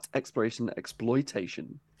 combat, exploration,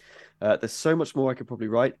 exploitation. There's so much more I could probably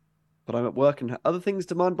write, but I'm at work and other things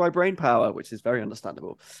demand my brain power, which is very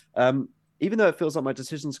understandable. Even though it feels like my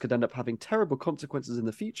decisions could end up having terrible consequences in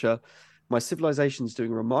the future, my civilization's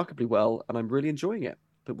doing remarkably well, and I'm really enjoying it.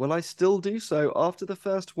 But will I still do so after the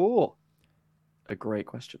First War? A great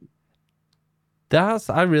question.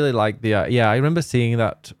 I really like the I remember seeing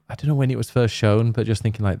that. I don't know when it was first shown, but just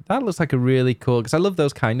thinking like that looks like a really cool, because I love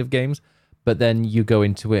those kind of games, but then you go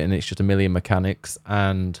into it and it's just a million mechanics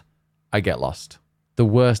and I get lost. The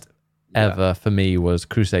worst ever for me was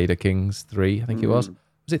Crusader Kings 3, I think it was.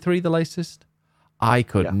 Was it 3 the latest? I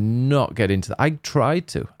could not get into that. I tried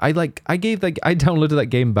to. I downloaded that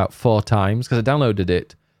game about 4 times because I downloaded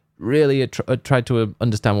it. Really, I tried to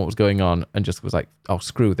understand what was going on and just was like, oh,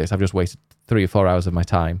 screw this. I've just wasted 3 or 4 hours of my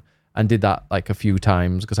time, and did that like a few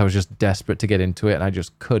times because I was just desperate to get into it and I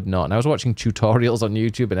just could not. And I was watching tutorials on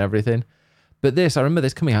YouTube and everything. But I remember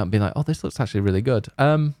this coming out and being like, oh, this looks actually really good.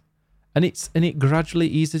 And it gradually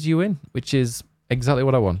eases you in, which is exactly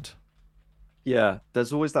what I want. Yeah,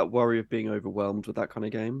 there's always that worry of being overwhelmed with that kind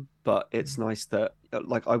of game, but it's nice that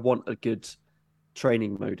I want a good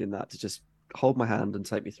training mode in that to just hold my hand and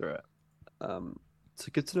take me through it.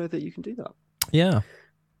 So good to know that you can do that. Yeah.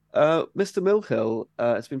 Mr. Millhill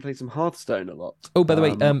has been playing some Hearthstone a lot. Oh, by the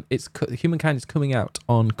way, Humankind is coming out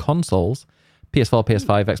on consoles, PS4,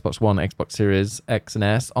 PS5, Xbox One, Xbox Series X and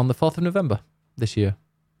S on the 4th of November this year.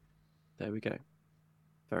 There we go.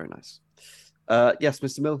 Very nice. Yes,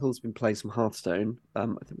 Mr. Millhill's been playing some Hearthstone. I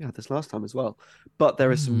think we had this last time as well. But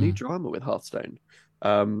there is some new drama with Hearthstone.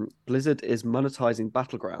 Blizzard is monetizing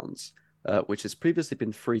Battlegrounds, which has previously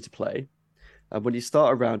been free to play. When you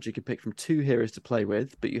start a round, you can pick from 2 heroes to play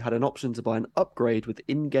with, but you had an option to buy an upgrade with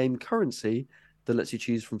in-game currency that lets you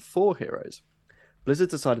choose from 4 heroes.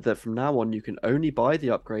 Blizzard decided that from now on, you can only buy the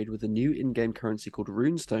upgrade with a new in-game currency called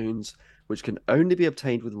Runestones, which can only be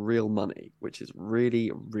obtained with real money, which is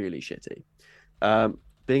really, really shitty.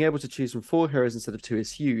 Being able to choose from 4 heroes instead of 2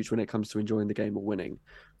 is huge when it comes to enjoying the game or winning.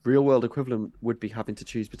 Real-world equivalent would be having to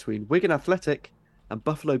choose between Wigan Athletic and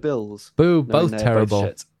Buffalo Bills. Boo, both terrible.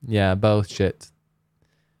 Both yeah, both shit.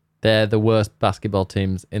 They're the worst basketball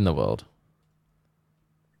teams in the world.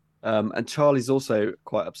 And Charlie's also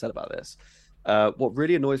quite upset about this. What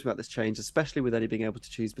really annoys me about this change, especially with only being able to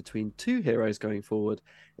choose between 2 heroes going forward,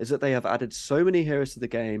 is that they have added so many heroes to the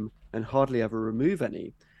game and hardly ever remove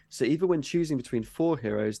any. So even when choosing between 4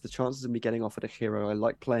 heroes, the chances of me getting offered a hero I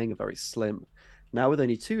like playing are very slim. Now with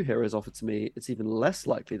only 2 heroes offered to me, it's even less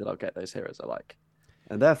likely that I'll get those heroes I like.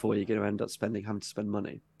 And therefore, you're going to end up having to spend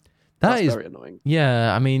money. That's very annoying.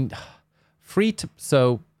 Yeah, I mean,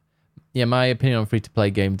 my opinion on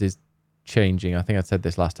free-to-play games is changing. I think I said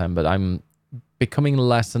this last time, but I'm becoming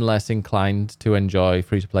less and less inclined to enjoy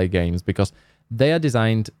free-to-play games because they are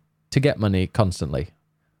designed to get money constantly.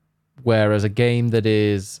 Whereas a game that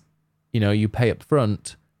is, you pay up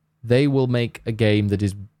front, they will make a game that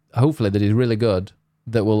is, hopefully, that is really good,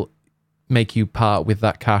 that will make you part with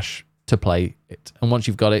that cash to play it. And once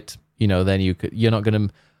you've got it, then you're not going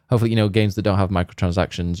to, hopefully, games that don't have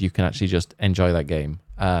microtransactions, you can actually just enjoy that game.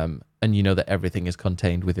 and you know that everything is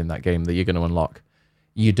contained within that game that you're going to unlock.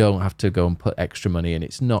 You don't have to go and put extra money in.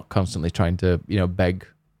 It's not constantly trying to, beg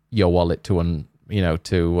your wallet to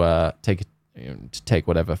take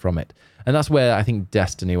whatever from it. And that's where I think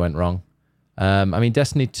Destiny went wrong.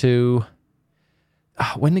 Destiny 2,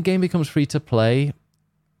 when the game becomes free to play,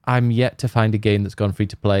 I'm yet to find a game that's gone free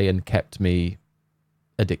to play and kept me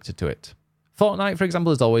addicted to it. Fortnite, for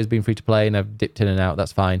example, has always been free to play, and I've dipped in and out.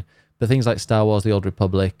 That's fine. But things like Star Wars: The Old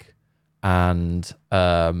Republic and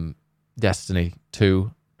Destiny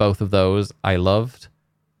 2, both of those I loved.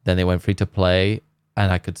 Then they went free to play,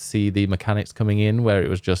 and I could see the mechanics coming in where it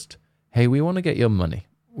was just, hey, we want to get your money.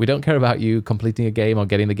 We don't care about you completing a game or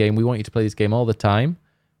getting the game. We want you to play this game all the time,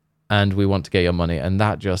 and we want to get your money. And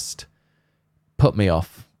that just put me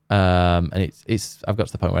off. And I've got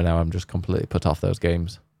to the point where now I'm just completely put off those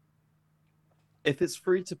games. If it's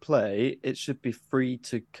free to play, it should be free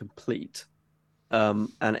to complete. And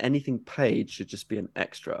anything paid should just be an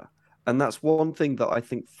extra. And that's one thing that I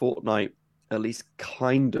think Fortnite at least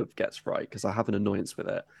kind of gets right, because I have an annoyance with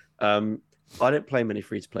it. I don't play many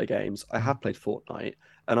free-to-play games. I have played Fortnite,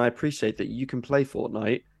 and I appreciate that you can play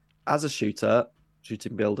Fortnite as a shooter,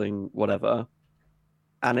 shooting, building, whatever,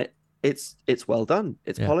 and it's well done.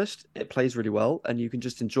 It's polished. It plays really well, and you can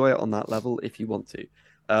just enjoy it on that level if you want to.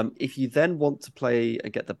 If you then want to play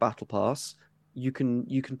and get the battle pass, you can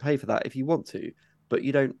pay for that if you want to, but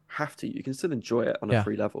you don't have to. You can still enjoy it on a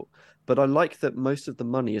free level. But I like that most of the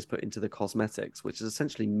money is put into the cosmetics, which is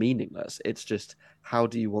essentially meaningless. It's just, how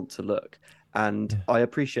do you want to look? And I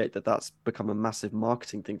appreciate that that's become a massive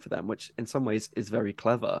marketing thing for them, which in some ways is very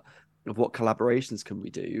clever. Of what collaborations can we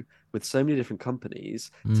do with so many different companies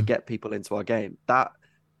to get people into our game? That,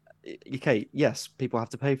 okay, yes, people have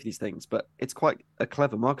to pay for these things, but it's quite a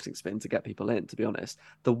clever marketing spin to get people in, to be honest.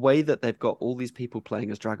 The way that they've got all these people playing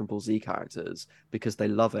as Dragon Ball Z characters because they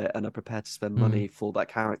love it and are prepared to spend money for that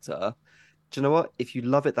character. Do you know what? If you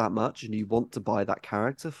love it that much and you want to buy that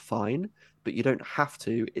character, fine, but you don't have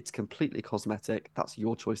to. It's completely cosmetic. That's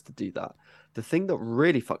your choice to do that. The thing that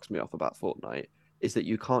really fucks me off about Fortnite is that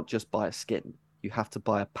you can't just buy a skin. You have to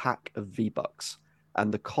buy a pack of V-Bucks.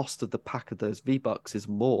 And the cost of the pack of those V-Bucks is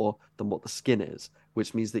more than what the skin is,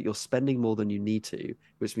 which means that you're spending more than you need to,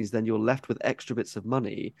 which means then you're left with extra bits of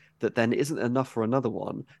money that then isn't enough for another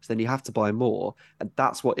one. So then you have to buy more. And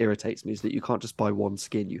that's what irritates me, is that you can't just buy one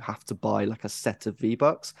skin. You have to buy like a set of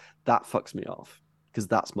V-Bucks. That fucks me off, because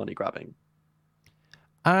that's money grabbing.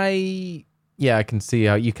 I can see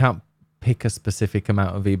how you can't pick a specific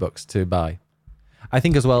amount of V-Bucks to buy. I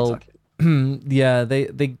think as well,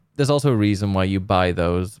 exactly. There's also a reason why you buy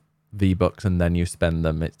those V-Bucks and then you spend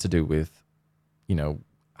them. It's to do with,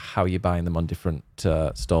 how you're buying them on different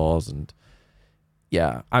stores. And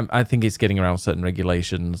I think it's getting around certain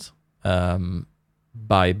regulations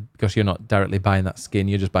because you're not directly buying that skin,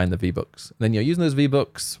 you're just buying the V-Bucks. Then you're using those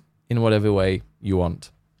V-Bucks in whatever way you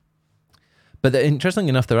want. But interestingly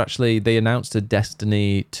enough, they announced a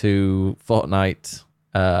Destiny to Fortnite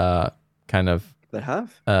kind of... They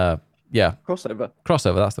have? Crossover,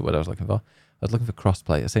 that's the word I was looking for. I was looking for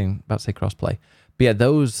crossplay. I was about to say crossplay. But yeah,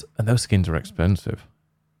 those skins are expensive.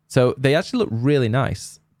 So they actually look really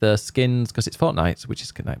nice. The skins, because it's Fortnite, which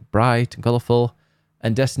is kind of bright and colourful.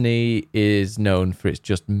 And Destiny is known for its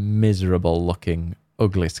just miserable looking,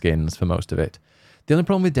 ugly skins for most of it. The only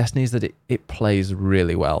problem with Destiny is that it plays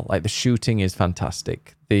really well. Like, the shooting is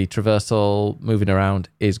fantastic. The traversal, moving around,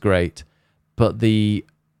 is great. But the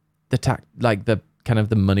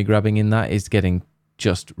money grabbing in that is getting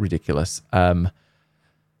just ridiculous.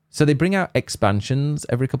 So they bring out expansions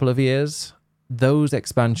every couple of years. Those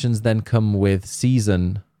expansions then come with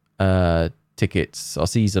season tickets or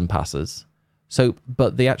season passes. So,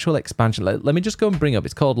 but the actual expansion, let me just go and bring up,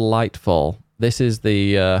 it's called Lightfall. This is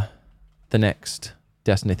the next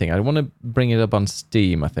Destiny thing. I want to bring it up on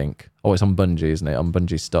Steam, I think. Oh, it's on Bungie, isn't it? On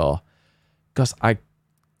Bungie Store. Because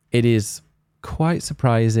it is quite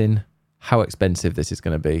surprising how expensive this is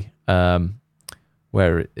going to be.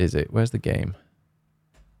 Where is it? Where's the game?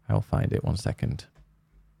 I'll find it. 1 second.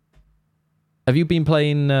 Have you been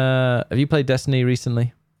playing? Have you played Destiny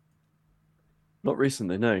recently? Not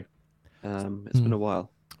recently, no. It's been a while.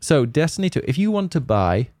 So Destiny 2, if you want to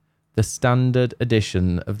buy the standard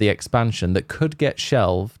edition of the expansion that could get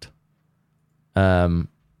shelved. I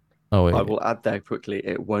will add there quickly,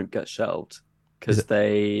 it won't get shelved. Because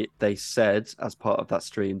they said, as part of that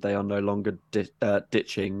stream, they are no longer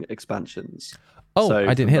ditching expansions. Oh, so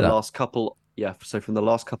I didn't hear that. So from the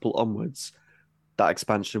last couple onwards, that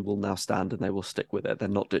expansion will now stand and they will stick with it. They're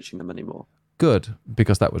not ditching them anymore. Good,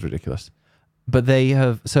 because that was ridiculous. But they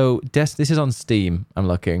have this is on Steam. I'm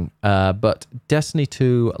looking, but Destiny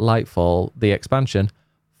 2 Lightfall, the expansion,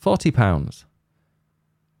 £40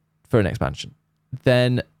 for an expansion.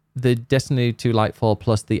 Then the Destiny 2 Lightfall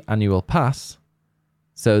plus the annual pass.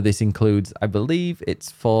 So this includes, I believe,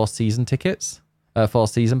 it's 4 season tickets, 4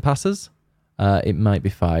 season passes. It might be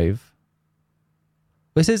 5.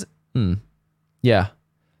 This is, yeah,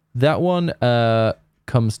 that one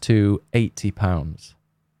comes to £80.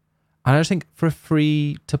 And I just think for a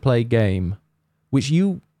free-to-play game, which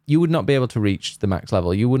you would not be able to reach the max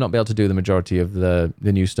level, you would not be able to do the majority of the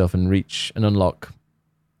new stuff and reach and unlock,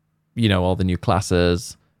 all the new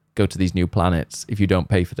classes, go to these new planets if you don't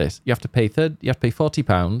pay for this. You have to pay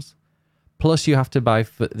 £40, plus you have to buy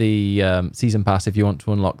for the season pass if you want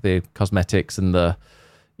to unlock the cosmetics and the,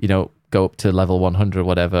 go up to level 100,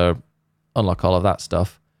 whatever, unlock all of that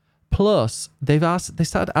stuff. Plus, they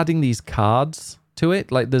started adding these cards to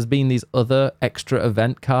it. Like there's been these other extra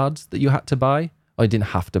event cards that you had to buy. Or you didn't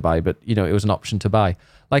have to buy, but it was an option to buy.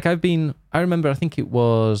 Like I remember, I think it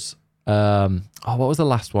was, what was the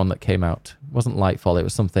last one that came out? It wasn't Lightfall, it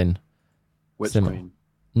was something Witch similar.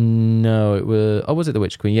 Queen. No, it was, was it the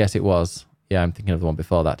Witch Queen? Yes, it was. Yeah, I'm thinking of the one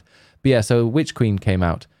before that. But yeah, so Witch Queen came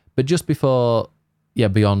out, but just before,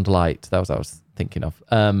 Beyond Light, that was what I was thinking of.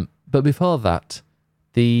 But before that,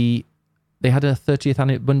 they had a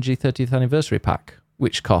Bungie 30th anniversary pack,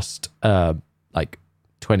 which cost like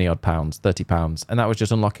 20 odd pounds, £30, and that was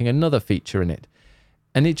just unlocking another feature in it.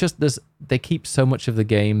 And they keep so much of the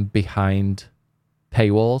game behind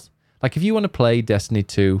paywalls. Like if you want to play Destiny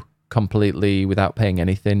 2 completely without paying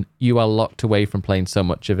anything, you are locked away from playing so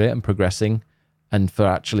much of it and progressing and for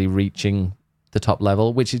actually reaching the top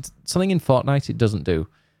level, which is something in Fortnite it doesn't do.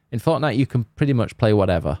 In Fortnite, you can pretty much play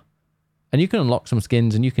whatever. And you can unlock some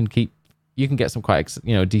skins and you can get some quite,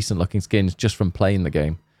 decent looking skins just from playing the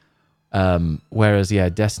game. Whereas,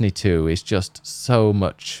 Destiny 2 is just so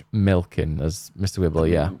much milking, as Mr.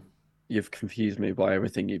 Wibble, You've confused me by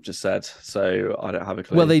everything you've just said, so I don't have a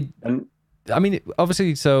clue. Well,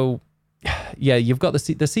 obviously, so, you've got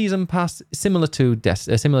the season pass, similar to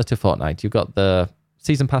Fortnite. You've got the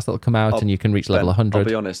season pass that'll come out and you can reach level 100. I'll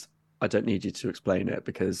be honest, I don't need you to explain it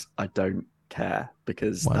because I don't care,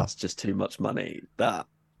 because that's just too much money. That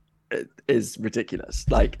it is ridiculous.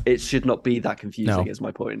 Like, it should not be that confusing, is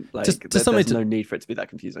my point. Like, there's no need for it to be that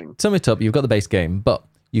confusing. To sum it up, you've got the base game, but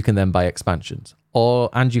you can then buy expansions,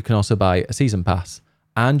 and you can also buy a season pass,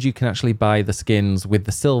 and you can actually buy the skins with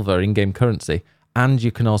the silver in-game currency, and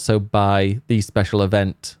you can also buy the special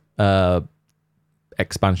event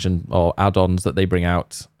expansion or add-ons that they bring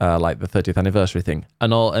out, like the 30th anniversary thing,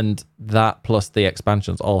 and that plus the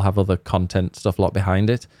expansions all have other content stuff locked behind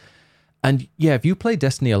it. And if you play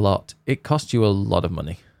Destiny a lot, it costs you a lot of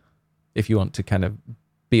money if you want to kind of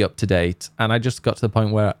be up to date. And I just got to the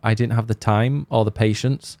point where I didn't have the time or the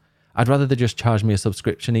patience. I'd rather they just charge me a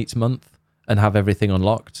subscription each month and have everything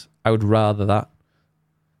unlocked. I would rather that.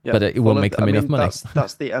 Yeah, but it won't make them enough money.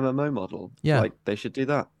 That's the MMO model. Yeah. Like, they should do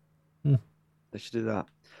that. They should do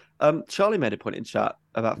that. Charlie made a point in chat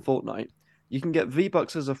about Fortnite. You can get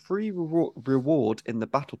V-Bucks as a free reward in the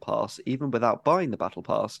Battle Pass, even without buying the Battle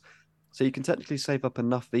Pass. So you can technically save up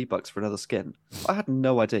enough V-Bucks for another skin. I had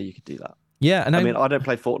no idea you could do that. Yeah, and I don't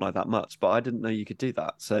play Fortnite that much, but I didn't know you could do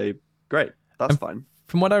that. So great, that's fine.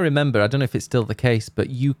 From what I remember, I don't know if it's still the case, but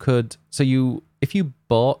you could. So if you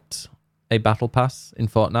bought a battle pass in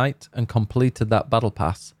Fortnite and completed that battle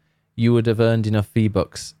pass, you would have earned enough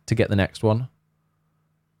V-Bucks to get the next one.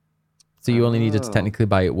 So you only needed to technically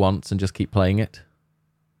buy it once and just keep playing it.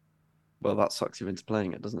 Well, that sucks you into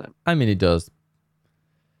playing it, doesn't it? I mean, it does.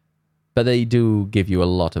 But they do give you a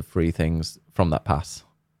lot of free things from that pass.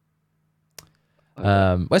 Okay.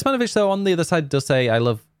 Westmanovich, though, on the other side, does say, I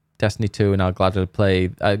love Destiny 2 and I'd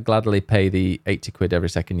gladly pay the 80 quid every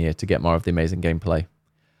second year to get more of the amazing gameplay.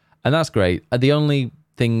 And that's great. The only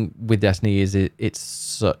thing with Destiny is it's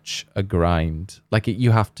such a grind. Like,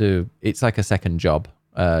 it's like a second job,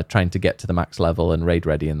 trying to get to the max level and raid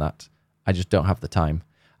ready and that. I just don't have the time.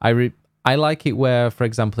 I like it where, for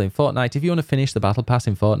example, in Fortnite, if you want to finish the battle pass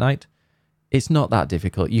in Fortnite, it's not that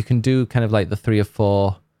difficult. You can do kind of like the 3 or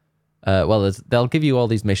 4. They'll give you all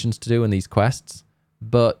these missions to do and these quests,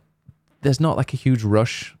 but there's not like a huge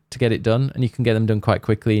rush to get it done, and you can get them done quite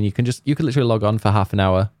quickly. And you can literally log on for half an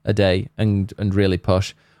hour a day and really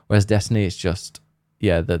push. Whereas Destiny, it's just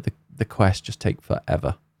the quests just take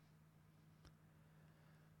forever.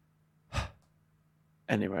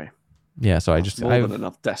 Anyway. Yeah, so more than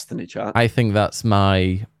enough Destiny chat. I think that's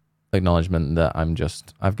my acknowledgement that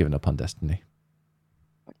I've given up on Destiny.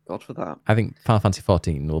 Thank God for that. I think Final Fantasy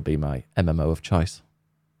XIV will be my MMO of choice.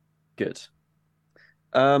 Good.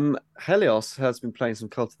 Helios has been playing some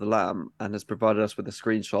Cult of the Lamb and has provided us with a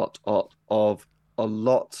screenshot of a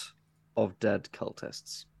lot of dead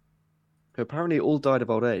cultists who apparently all died of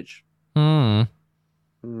old age. Hmm.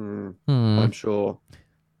 Hmm. Hmm. I'm sure.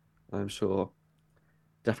 I'm sure.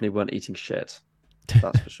 Definitely weren't eating shit.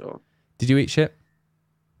 That's for sure. Did you eat shit?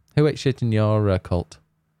 Who ate shit in your cult?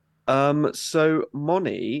 So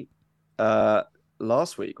Moni,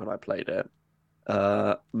 last week when I played it,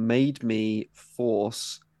 made me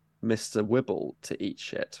force Mr. Wibble to eat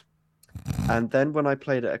shit. And then when I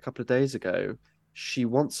played it a couple of days ago, she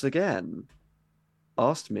once again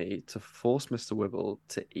asked me to force Mr. Wibble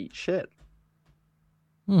to eat shit,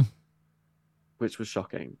 Hmm. which was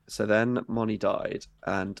shocking. So then Moni died,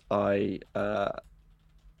 and I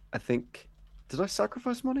think, did I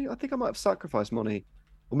sacrifice Moni? I think I might have sacrificed Moni,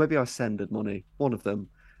 or maybe I sended Moni, one of them.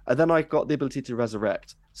 And then I got the ability to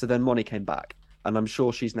resurrect. So then Moni came back, and I'm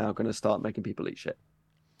sure she's now going to start making people eat shit.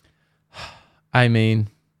 I mean,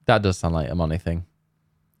 that does sound like a money thing.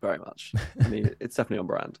 Very much. I mean, it's definitely on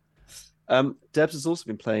brand. Debs has also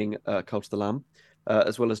been playing Cult of the Lamb,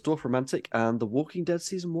 as well as Dwarf Romantic and The Walking Dead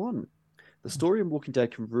Season 1. The story in Walking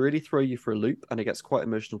Dead can really throw you for a loop, and it gets quite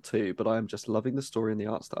emotional too, but I am just loving the story and the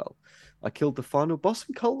art style. I killed the final boss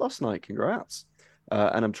in Cult last night, congrats.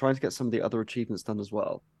 And I'm trying to get some of the other achievements done as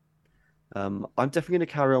well. I'm definitely going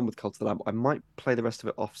to carry on with Cult of the Lamb. I might play the rest of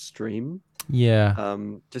it off stream. Yeah.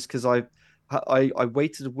 Just because I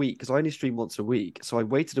waited a week, because I only stream once a week, so I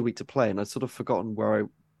waited a week to play, and I'd sort of forgotten where I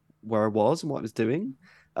was and what I was doing.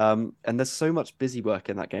 And there's so much busy work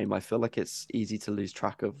in that game. I feel like it's easy to lose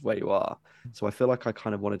track of where you are. So I feel like I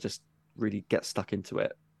kind of want to just really get stuck into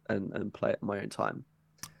it and play it in my own time.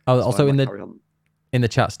 Oh, So also I might carry on. in the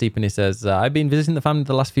chat, Steepany says, I've been visiting the family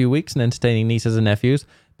the last few weeks and entertaining nieces and nephews,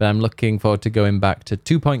 but I'm looking forward to going back to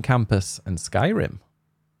Two Point Campus and Skyrim.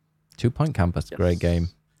 Two Point Campus, Yes. great game.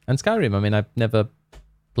 And Skyrim, I mean, I've never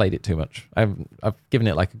played it too much. I've given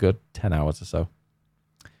it like a good 10 hours or so.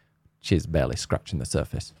 She's barely scratching the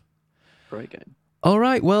surface. Great game. All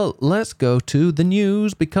right, well, let's go to the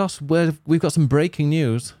news because we've got some breaking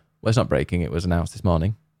news. Well, it's not breaking, it was announced this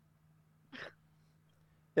morning.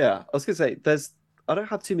 Yeah, I was gonna say I don't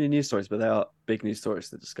have too many news stories, but there are big news stories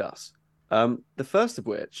to discuss. The first of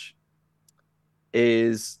which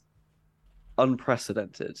is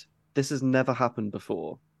unprecedented. This has never happened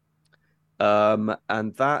before.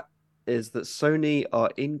 And that is that Sony are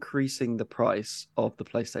increasing the price of the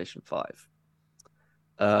PlayStation 5.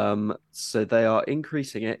 So they are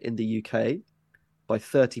increasing it in the UK by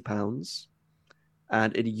 £30,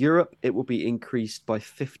 and in Europe it will be increased by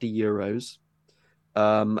 €50.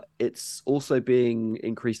 It's also being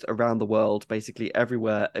increased around the world, basically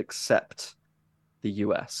everywhere except the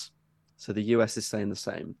US. So the US is saying the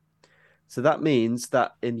same. So that means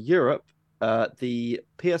that in Europe, the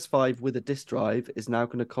PS5 with a disc drive is now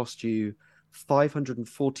going to cost you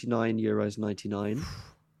 €549.99.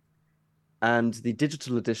 And the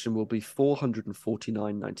digital edition will be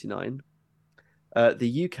 €449.99.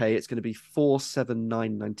 The UK, it's going to be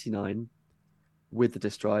 €479.99 with the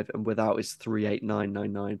disc drive, and without is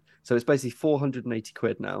 €389.99. So it's basically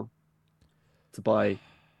 £480 now to buy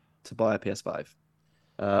a PS5,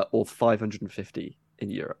 or 550 in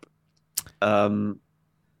Europe.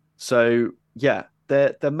 So yeah,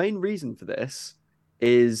 the main reason for this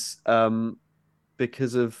is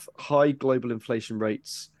because of high global inflation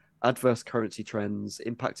rates, adverse currency trends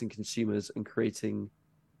impacting consumers and creating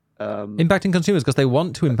impacting consumers because they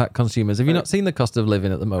want to impact consumers. Have you not seen the cost of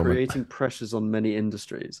living at the moment? Creating pressures on many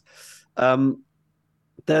industries.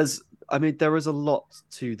 There is a lot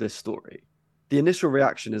to this story. The initial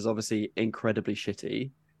reaction is obviously incredibly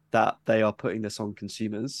shitty, that they are putting this on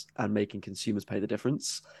consumers and making consumers pay the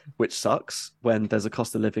difference, which sucks when there's a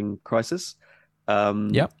cost of living crisis.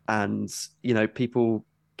 Yep. And, people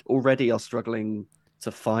already are struggling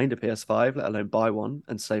to find a PS5, let alone buy one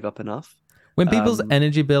and save up enough. When people's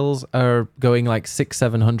energy bills are going like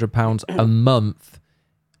 £600-700 a month,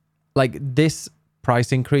 like this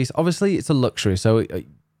price increase, obviously it's a luxury. So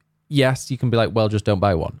yes, you can be like, well, just don't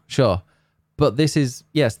buy one. Sure. But this is,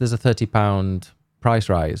 yes, there's a £30 price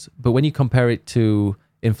rise. But when you compare it to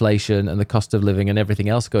inflation and the cost of living and everything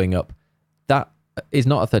else going up, that is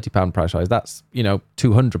not a £30 price rise. That's,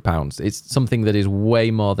 £200. It's something that is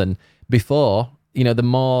way more than before. The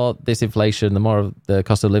more this inflation, the more the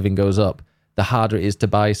cost of living goes up, the harder it is to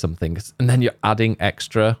buy something. And then you're adding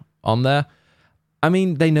extra on there. I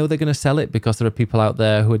mean, they know they're going to sell it because there are people out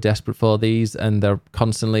there who are desperate for these and they're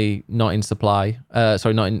constantly not in supply. There's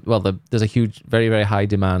a huge, very, very high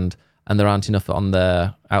demand and there aren't enough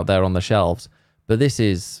out there on the shelves. But this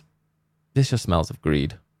just smells of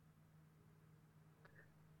greed.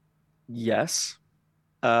 Yes.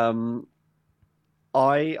 Um,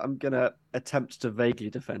 I am gonna attempt to vaguely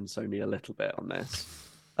defend Sony a little bit on this.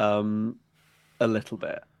 Um, a little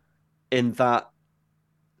bit. In that,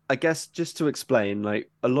 I guess just to explain, like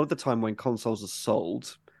a lot of the time when consoles are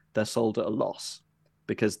sold, they're sold at a loss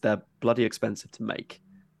because they're bloody expensive to make,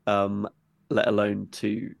 um, let alone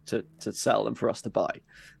to sell and for us to buy.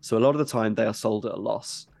 So a lot of the time they are sold at a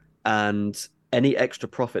loss, and any extra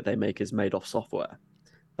profit they make is made off software,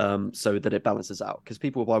 so that it balances out. Because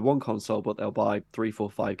people will buy one console, but they'll buy three, four,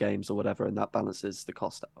 five games or whatever, and that balances the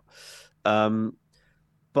cost out.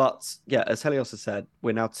 But yeah, as Helios has said,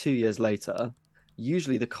 we're now 2 years later.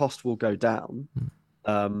 Usually the cost will go down,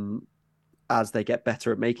 as they get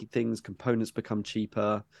better at making things, components become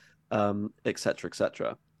cheaper, etc.,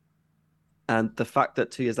 etc. And the fact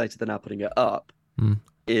that 2 years later they're now putting it up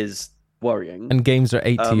is worrying. And games are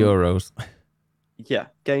 €80. Yeah,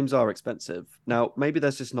 games are expensive. Now, maybe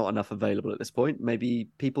there's just not enough available at this point. Maybe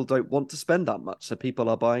people don't want to spend that much, so people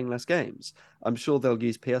are buying less games. I'm sure they'll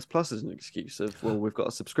use PS Plus as an excuse of, well, we've got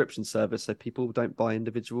a subscription service, so people don't buy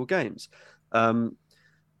individual games.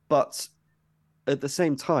 But at the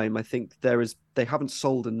same time, I think they haven't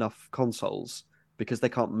sold enough consoles because they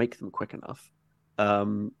can't make them quick enough.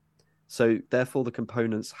 So therefore, the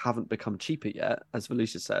components haven't become cheaper yet, as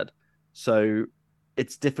Volusia said. So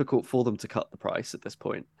it's difficult for them to cut the price at this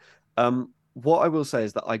point. What I will say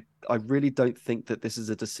is that I really don't think that this is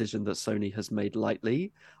a decision that Sony has made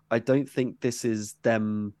lightly. I don't think this is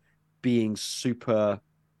them being super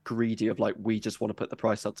greedy of like, we just want to put the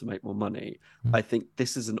price up to make more money. I think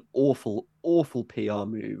this is an awful, awful PR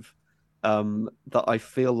move, that I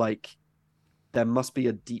feel like there must be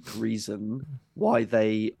a deep reason why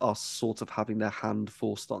they are sort of having their hand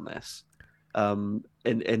forced on this,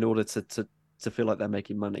 in order to feel like they're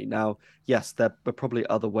making money. Now, yes, there are probably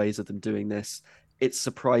other ways of them doing this. It's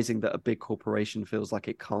surprising that a big corporation feels like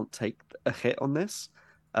it can't take a hit on this,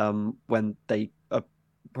 when they are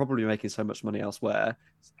probably making so much money elsewhere.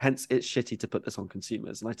 Hence, it's shitty to put this on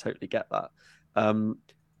consumers, and I totally get that.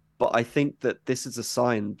 But I think that this is a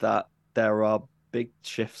sign that there are big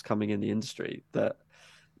shifts coming in the industry. That,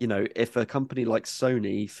 if a company like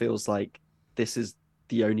Sony feels like this is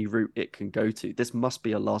the only route it can go to, this must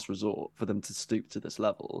be a last resort for them to stoop to this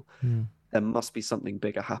level. There must be something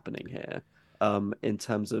bigger happening here, in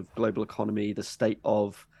terms of global economy, the state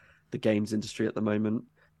of the games industry at the moment.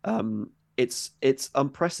 It's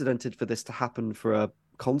unprecedented for this to happen for a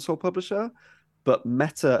console publisher, but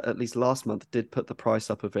Meta, at least last month, did put the price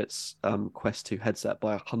up of its Quest 2 headset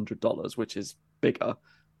by $100, which is bigger.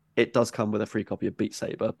 It does come with a free copy of Beat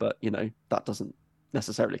Saber, but that doesn't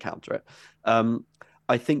necessarily counter it.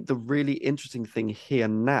 I think the really interesting thing here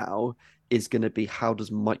now is going to be, how does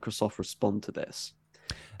Microsoft respond to this?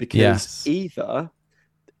 Because either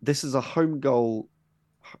this is a home goal.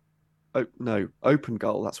 Oh, no, open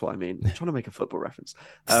goal. That's what I mean. I'm trying to make a football reference.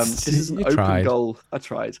 This is an open goal. I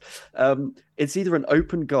tried. It's either an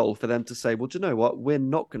open goal for them to say, well, do you know what? We're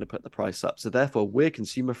not going to put the price up. So therefore, we're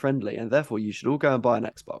consumer friendly. And therefore, you should all go and buy an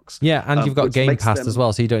Xbox. Yeah. And you've got Game Pass as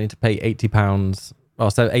well. So you don't need to pay £80 or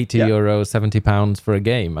so €80, £70 for a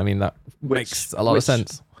game. I mean, that makes a lot of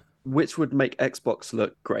sense. Which would make Xbox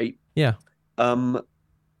look great. Yeah.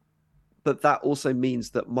 But that also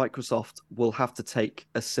means that Microsoft will have to take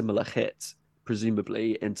a similar hit,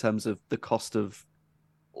 presumably, in terms of the cost of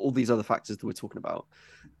all these other factors that we're talking about.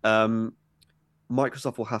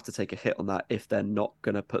 Microsoft will have to take a hit on that if they're not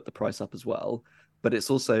going to put the price up as well. But it's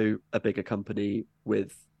also a bigger company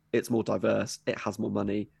it's more diverse, it has more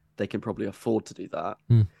money, they can probably afford to do that.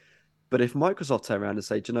 But if Microsoft turn around and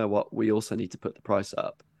say, do you know what, we also need to put the price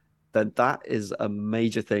up, then that is a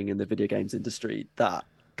major thing in the video games industry, that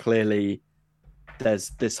clearly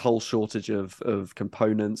there's this whole shortage of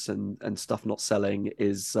components and stuff not selling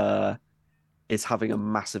is having a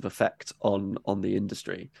massive effect on the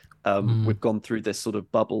industry. We've gone through this sort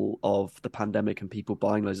of bubble of the pandemic and people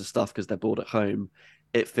buying loads of stuff because they're bored at home.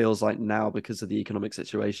 It feels like now, because of the economic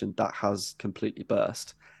situation, that has completely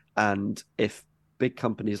burst. And if big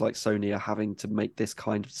companies like Sony are having to make this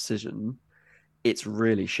kind of decision, it's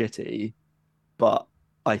really shitty. But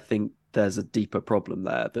I think there's a deeper problem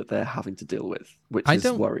there that they're having to deal with, which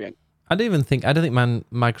is worrying. I don't think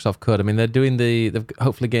Microsoft could. I mean, they've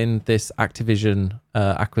hopefully gained this Activision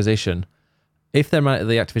acquisition. If they're right at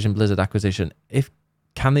the Activision Blizzard acquisition,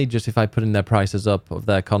 can they justify putting their prices up of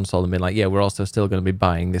their console and being like, yeah, we're also still going to be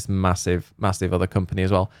buying this massive, massive other company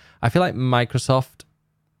as well? I feel like Microsoft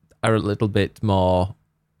are a little bit more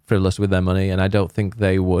frivolous with their money, and I don't think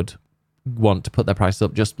they would want to put their prices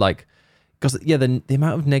up just like, because the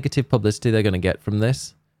amount of negative publicity they're going to get from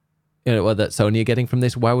this, that Sony are getting from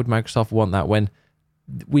this. Why would Microsoft want that when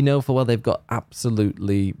we know for well they've got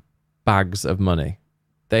absolutely bags of money?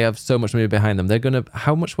 They have so much money behind them. They're going to,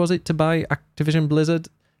 how much was it to buy Activision Blizzard?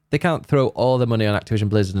 They can't throw all the money on Activision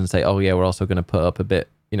Blizzard and say, oh yeah, we're also going to put up a bit,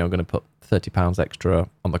 going to put £30 extra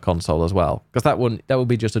on the console as well. Because that would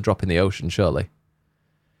be just a drop in the ocean, surely.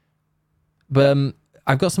 But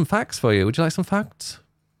I've got some facts for you. Would you like some facts?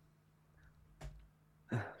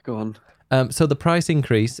 Go on. So the price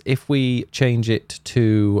increase, if we change it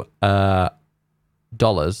to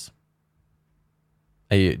dollars,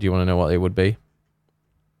 do you want to know what it would be?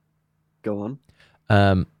 Go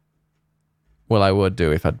on. Well, I would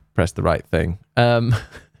do if I'd pressed the right thing.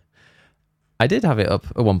 I did have it up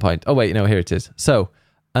at one point. Oh, wait, no, here it is. So,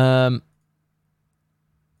 there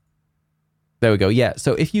we go. Yeah,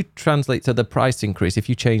 so if you translate to the price increase, if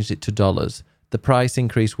you changed it to dollars, the price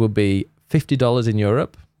increase would be $50 in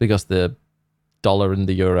Europe because the dollar and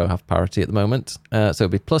the euro have parity at the moment. So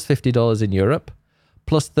it'd be plus $50 in Europe,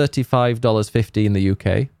 plus $35.50 in the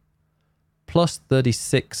UK, plus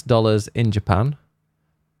 $36 in Japan,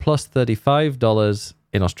 plus $35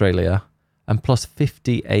 in Australia, and plus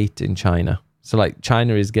 58 in China. So like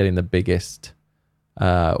China is getting the biggest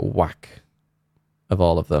whack of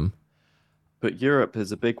all of them. But Europe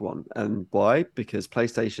is a big one. And why? Because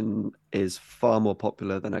PlayStation is far more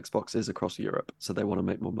popular than Xbox is across Europe. So they want to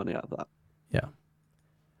make more money out of that.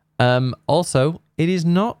 Yeah. Also, it is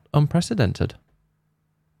not unprecedented.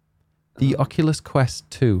 The Oculus Quest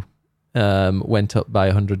 2 went up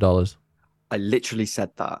by $100. I literally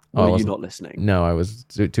said that. Or were you not listening? No, I was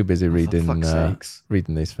too busy reading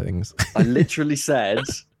these things. I literally said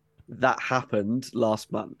that happened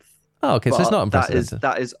last month. Oh, okay, so it's not unprecedented.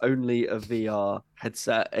 That is only a VR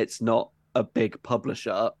headset. It's not a big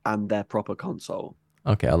publisher and their proper console.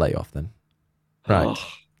 Okay, I'll let you off then. Right.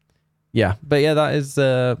 Yeah, but yeah, that is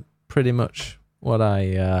pretty much what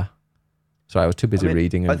I... Sorry, I was too busy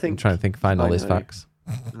reading and trying to find all these facts.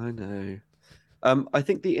 I know. I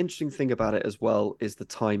think the interesting thing about it as well is the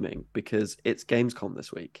timing, because it's Gamescom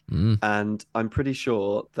this week. And I'm pretty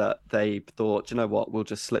sure that they thought, you know what, we'll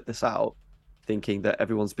just slip this out, thinking that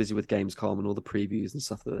everyone's busy with Gamescom and all the previews and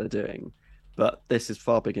stuff that they're doing. But this is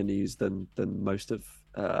far bigger news than most of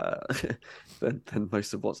than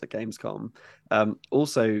most of what's at Gamescom.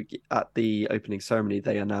 Also, at the opening ceremony,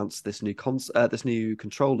 they announced this new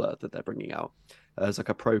controller that they're bringing out. It's like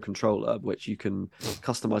a pro controller, which you can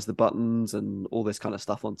customize the buttons and all this kind of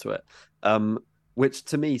stuff onto it, which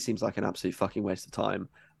to me seems like an absolute fucking waste of time.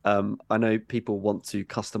 I know people want to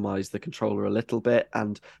customize the controller a little bit,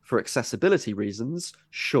 and for accessibility reasons,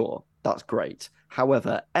 sure, that's great.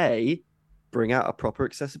 However, bring out a proper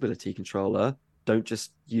accessibility controller. Don't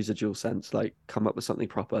just use a DualSense. Like, come up with something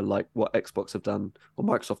proper, like what Xbox have done or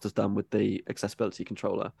Microsoft has done with the accessibility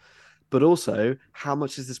controller. But also, how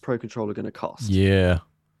much is this Pro controller going to cost? Yeah.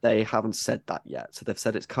 They haven't said that yet. So they've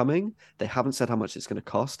said it's coming. They haven't said how much it's going to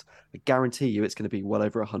cost. I guarantee you it's going to be well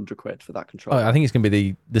over £100 for that controller. Oh, I think it's going to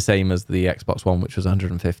be the same as the Xbox One, which was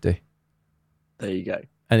 150. There you go.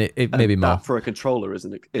 And it may be more. That for a controller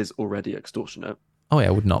is already extortionate. Oh yeah,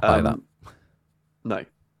 I would not buy that. No.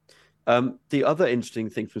 The other interesting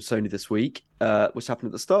thing from Sony this week, which happened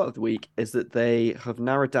at the start of the week, is that they have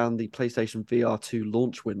narrowed down the PlayStation VR 2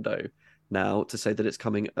 launch window now to say that it's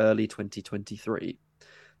coming early 2023.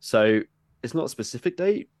 So it's not a specific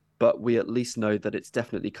date, but we at least know that it's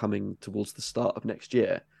definitely coming towards the start of next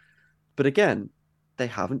year. But again, they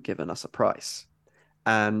haven't given us a price.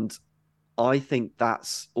 And I think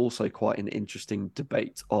that's also quite an interesting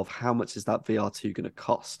debate of how much is that VR2 going to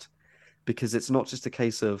cost? Because it's not just a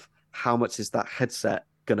case of how much is that headset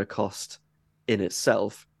going to cost in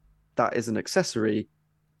itself. That is an accessory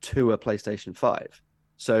to a PlayStation 5.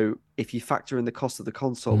 So if you factor in the cost of the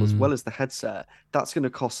console as well as the headset, that's going to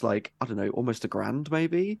cost like, I don't know, almost $1,000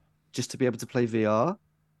 maybe, just to be able to play VR,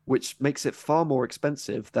 which makes it far more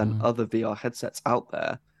expensive than other VR headsets out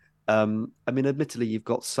there. I mean, admittedly, you've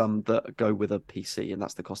got some that go with a PC, and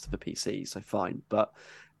that's the cost of a PC, so fine. But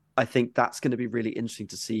I think that's going to be really interesting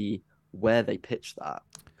to see where they pitch that.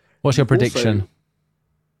 What's your prediction? Also,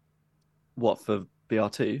 what, for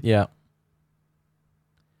VR2? Yeah.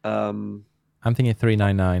 I'm thinking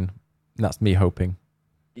 399. That's me hoping.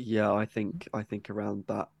 Yeah, I think around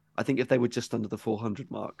that. I think if they were just under the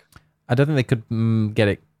 400 mark. I don't think they could get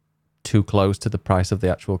it too close to the price of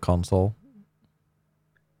the actual console.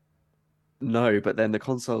 No, but then the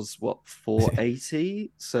console's what,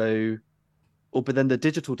 480? So, but then the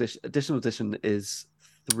additional edition is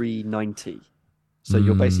 390. So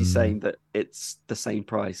you're basically saying that it's the same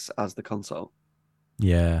price as the console.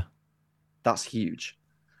 Yeah. That's huge.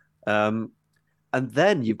 And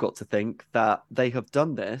then you've got to think that they have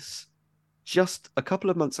done this just a couple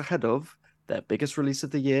of months ahead of their biggest release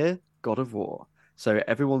of the year, God of War. So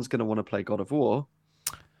everyone's going to want to play God of War.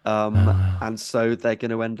 And so they're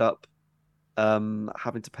going to end up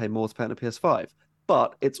having to pay more to play on a PS5.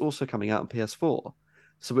 But it's also coming out on PS4.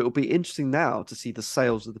 So it will be interesting now to see the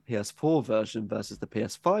sales of the PS4 version versus the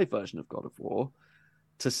PS5 version of God of War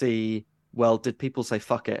to see, well, did people say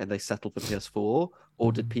fuck it and they settled for PS4?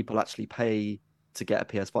 Or did people actually pay to get a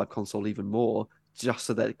PS5 console even more just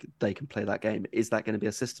so that they can play that game? Is that going to be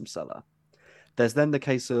a system seller? There's then the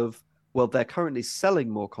case of, well, they're currently selling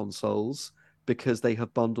more consoles because they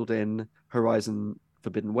have bundled in Horizon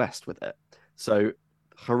Forbidden West with it. So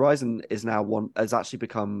Horizon has actually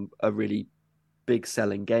become a really big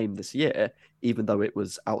selling game this year, even though it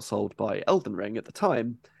was outsold by Elden Ring at the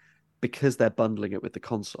time, because they're bundling it with the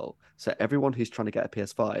console. So everyone who's trying to get a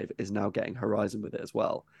PS5 is now getting Horizon with it as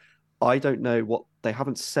well. I don't know they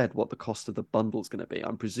haven't said what the cost of the bundle is going to be.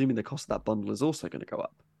 I'm presuming the cost of that bundle is also going to go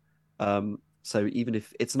up. So even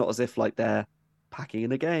if it's not as if like they're packing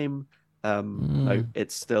in a game, no,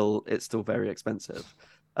 it's still very expensive.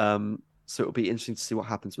 So it'll be interesting to see what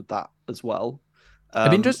happens with that as well.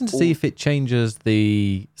 It'd be interesting to see if it changes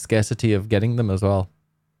the scarcity of getting them as well.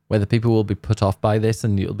 Whether people will be put off by this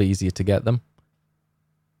and it'll be easier to get them.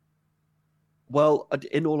 Well,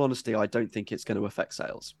 in all honesty, I don't think it's going to affect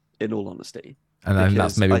sales, in all honesty. And then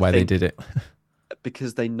that's maybe why they did it.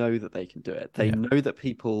 Because they know that they can do it. They know that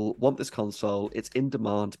people want this console. It's in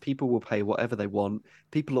demand. People will pay whatever they want.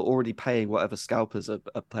 People are already paying whatever scalpers are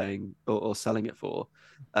paying or selling it for.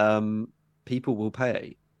 People will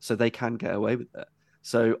pay, so they can get away with it.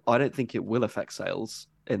 So I don't think it will affect sales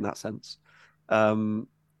in that sense.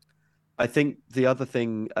 I think the other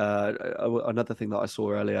thing, another thing that I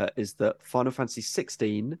saw earlier is that Final Fantasy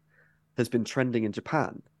 16 has been trending in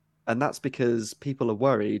Japan. And that's because people are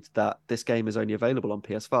worried that this game is only available on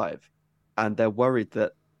PS5. And they're worried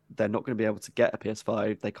that they're not going to be able to get a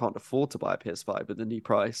PS5. They can't afford to buy a PS5 at the new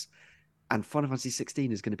price. And Final Fantasy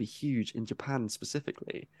 16 is going to be huge in Japan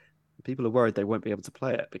specifically. People are worried they won't be able to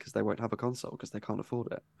play it because they won't have a console because they can't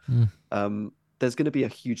afford it. There's going to be a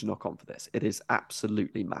huge knock-on for this. It is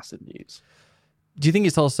absolutely massive news. Do you think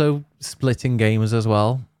it's also splitting gamers as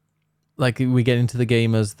well? Like we get into the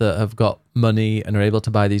gamers that have got money and are able to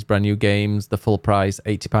buy these brand new games, the full price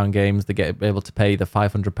 £80 games, they get able to pay the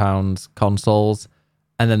 £500 consoles.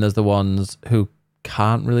 And then there's the ones who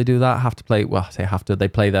can't really do that, have to play, they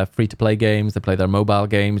play their free-to-play games, they play their mobile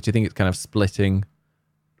games. Do you think it's kind of splitting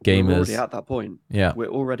gamers? We're already at that point. Yeah. We're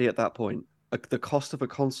already at that point. The cost of a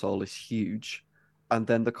console is huge. And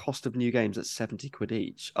then the cost of new games at 70 quid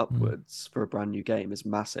each upwards for a brand new game is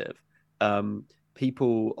massive.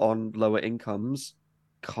 People on lower incomes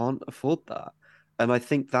can't afford that. And I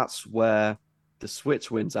think that's where the Switch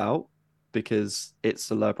wins out because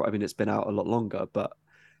it's a low price. I mean, it's been out a lot longer, but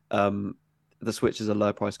the Switch is a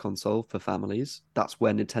low price console for families. That's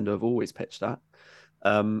where Nintendo have always pitched at.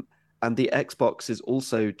 And the Xbox is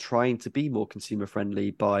also trying to be more consumer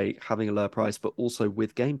friendly by having a lower price, but also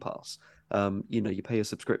with Game Pass. You pay a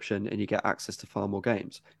subscription and you get access to far more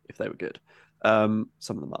games if they were good. Some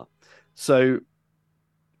of them are. So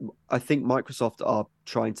I think Microsoft are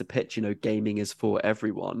trying to pitch, gaming is for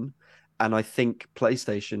everyone. And I think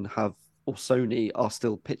PlayStation or Sony are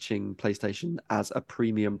still pitching PlayStation as a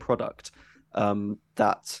premium product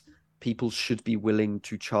that people should be willing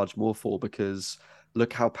to charge more for because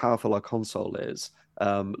look how powerful our console is.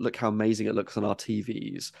 Look how amazing it looks on our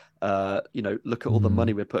TVs. Look at all the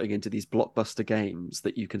money we're putting into these blockbuster games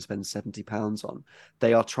that you can spend £70 on.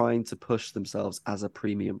 They are trying to push themselves as a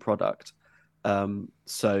premium product. They're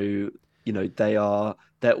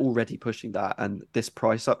already pushing that, and this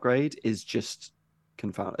price upgrade is just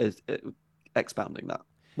expounding that,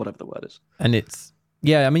 whatever the word is. And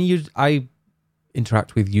I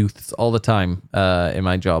interact with youths all the time in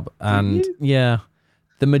my job, and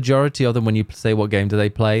the majority of them, when you say what game do they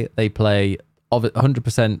play of it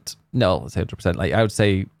 100%, no, let's say 100%, like I would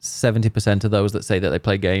say 70% of those that say that they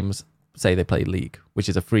play games say they play League, which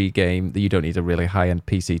is a free game that you don't need a really high-end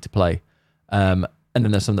PC to play. And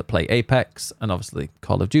then there's some that play Apex and obviously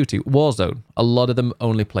Call of Duty. Warzone, a lot of them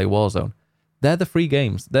only play Warzone. They're the free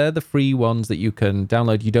games. They're the free ones that you can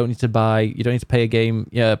download. You don't need to buy, you don't need to pay a game,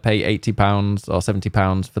 pay £80 or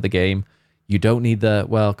 £70 for the game. You don't need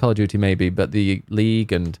Call of Duty maybe, but the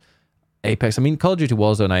League and Apex. I mean, Call of Duty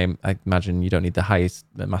Warzone, I imagine you don't need the highest,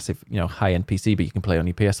 massive, high-end PC, but you can play on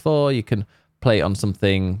your PS4. You can play it on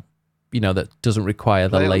something, that doesn't require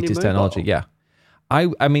the latest technology. Yeah.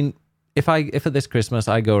 I mean, if at this Christmas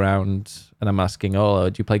I go around and I'm asking,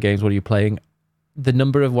 do you play games? What are you playing? The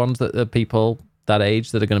number of ones that the people that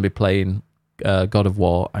age that are going to be playing God of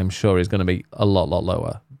War, I'm sure is going to be a lot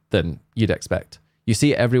lower than you'd expect. You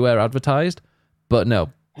see it everywhere advertised, but no,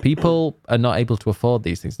 people are not able to afford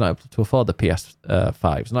these things, not able to afford the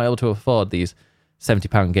PS5s, not able to afford these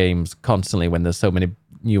 £70 games constantly when there's so many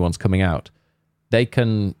new ones coming out. They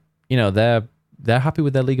can, they're happy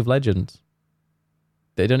with their League of Legends.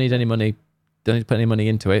 They don't need any money. Don't need to put any money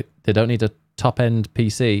into it. They don't need a top-end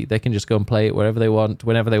PC. They can just go and play it wherever they want,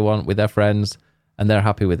 whenever they want, with their friends, and they're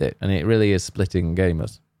happy with it. And it really is splitting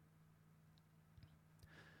gamers.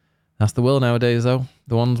 That's the world nowadays, though.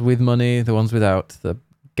 The ones with money, the ones without. The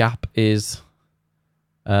gap is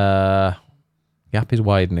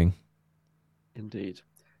widening. Indeed.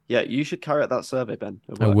 Yeah, you should carry out that survey, Ben.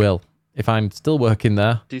 I will. If I'm still working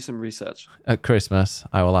there, do some research. At Christmas,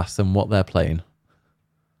 I will ask them what they're playing.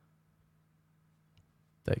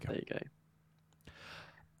 There you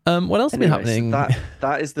go. What else has been happening? So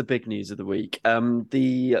that is the big news of the week.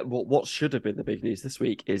 What should have been the big news this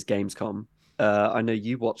week is Gamescom. I know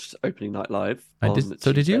you watched Opening Night Live. I did.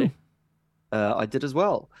 So did you? I did as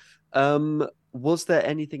well. Was there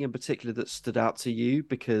anything in particular that stood out to you?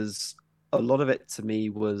 Because a lot of it to me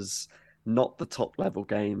was not the top level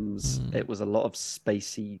games. It was a lot of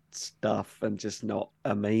spacey stuff and just not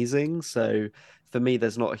amazing. So for me,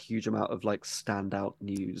 there's not a huge amount of like standout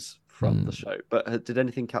news from the show. But did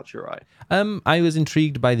anything catch your eye? I was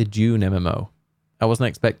intrigued by the Dune MMO. I wasn't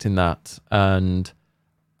expecting that, and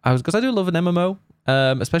because I do love an MMO,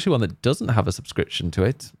 especially one that doesn't have a subscription to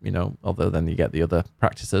it. Although then you get the other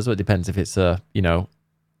practices. So it depends if it's a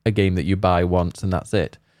game that you buy once and that's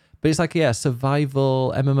it. But it's like,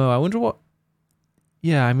 survival MMO. I wonder what...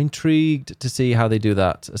 Yeah, I'm intrigued to see how they do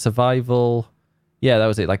that. A survival... Yeah, that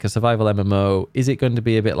was it. Like a survival MMO. Is it going to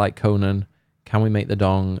be a bit like Conan? Can we make the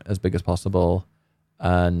dong as big as possible?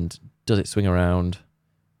 And does it swing around?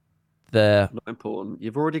 Not important.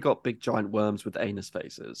 You've already got big giant worms with anus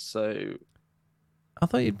faces, so... I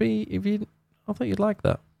thought you'd like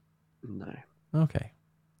that. No. Okay.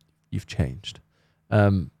 You've changed.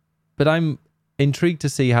 But I'm intrigued to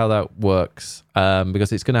see how that works,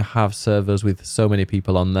 because it's going to have servers with so many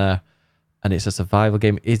people on there, and it's a survival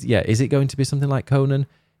game. Is it going to be something like Conan?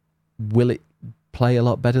 Will it play a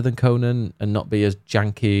lot better than Conan and not be as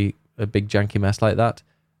janky, a big janky mess like that?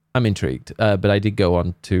 I'm intrigued, but I did go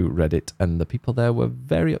on to Reddit, and the people there were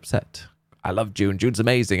very upset. I love Dune. Dune's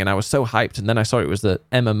amazing, and I was so hyped, and then I saw it was the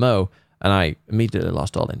MMO, and I immediately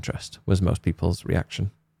lost all interest, was most people's reaction.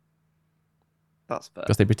 That's fair.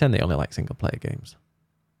 Because they pretend they only like single-player games.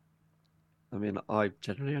 I mean, I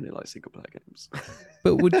generally only like single-player games.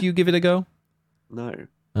 But would you give it a go? No.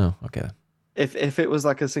 Oh, okay. If it was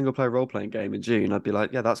like a single-player role-playing game in Dune, I'd be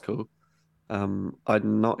like, yeah, that's cool. I'm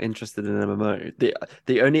not interested in MMO.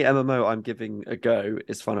 The only MMO I'm giving a go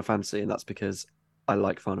is Final Fantasy, and that's because I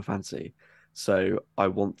like Final Fantasy. So I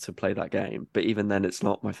want to play that game. But even then, it's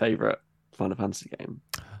not my favorite Final Fantasy game.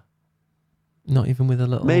 Not even with a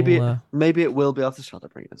little... Maybe it will be after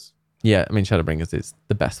Shadowbringers. Yeah, I mean, Shadowbringers is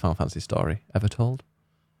the best Final Fantasy story ever told.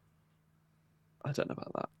 I don't know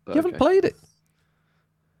about that. But you haven't played it.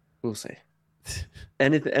 We'll see.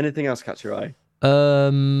 Anything else catch your eye?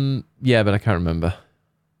 Yeah, but I can't remember.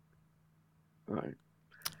 Right.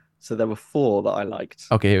 So there were 4 that I liked.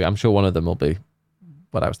 Okay, I'm sure one of them will be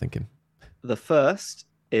what I was thinking. The first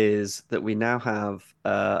is that we now have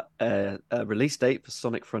a release date for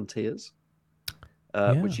Sonic Frontiers,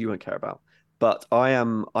 which you won't care about. But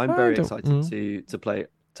I'm very excited to play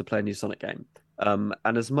a new Sonic game.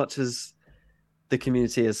 And as much as the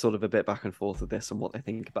community is sort of a bit back and forth with this and what they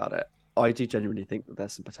think about it, I do genuinely think that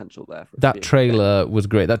there's some potential there. That trailer was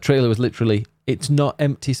great. That trailer was literally, it's not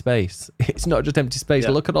empty space. It's not just empty space. Yeah.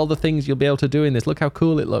 Look at all the things you'll be able to do in this. Look how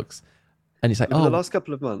cool it looks. And it's like, the last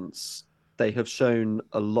couple of months, they have shown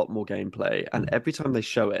a lot more gameplay. And every time they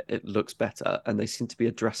show it, it looks better. And they seem to be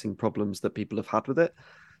addressing problems that people have had with it.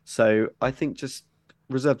 So I think just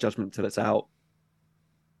reserve judgment till it's out,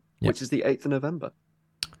 which is the 8th of November.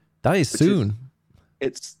 That is soon.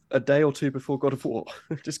 It's a day or two before God of War.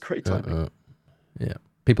 Just great timing. Yeah.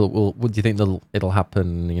 People will. Would you think it'll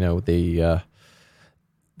happen? The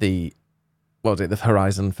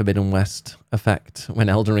Horizon Forbidden West effect when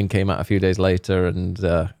Elden Ring came out a few days later, and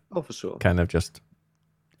for sure, kind of just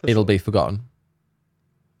it'll be forgotten.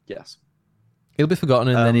 Yes, it'll be forgotten,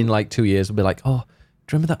 and then in like 2 years, we'll be like, oh,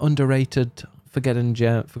 do you remember that underrated, forgotten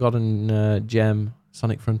gem?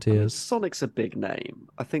 Sonic Frontiers. Sonic's a big name.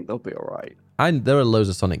 I think they'll be all right. And there are loads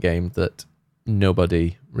of Sonic games that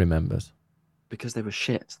nobody remembers. Because they were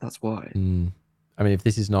shit, that's why. I mean, if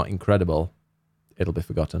this is not incredible, it'll be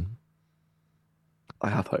forgotten.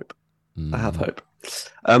 I have hope. I have hope.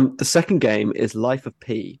 The second game is Life of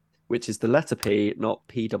P, which is the letter P, not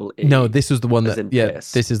P double No, E, this was the one as that, in yeah,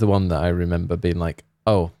 piss. this is the one that I remember being like,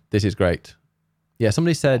 oh, this is great. Yeah,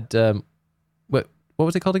 somebody said, what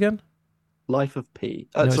was it called again? Life of P.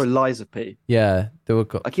 No, Sorry, it's, Lies of P. yeah, they were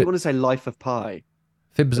called I keep wanting to say Life of Pi,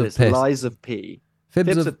 Fibs but of it's Piss. Lies of P. Fibs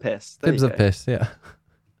Fibs of of Piss. There you Fibs of go. Piss, yeah.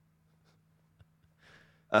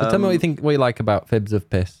 So tell me Um, what you like about Fibs of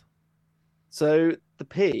Piss. so the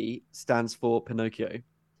P stands for Pinocchio.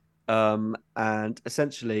 And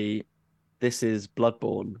essentially, this is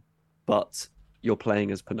Bloodborne, but you're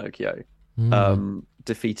playing as Pinocchio, Mm.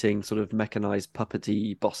 defeating sort of mechanized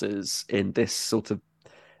puppety bosses in this sort of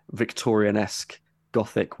Victorian-esque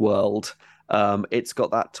Gothic world. It's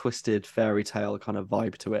got that twisted fairy tale kind of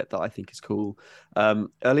vibe to it that I think is cool.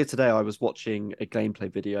 Earlier today, I was watching a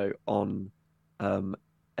gameplay video on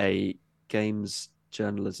a games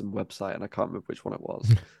journalism website, and I can't remember which one it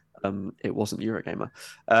was. It wasn't Eurogamer,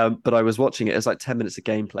 but I was watching it. It's like 10 minutes of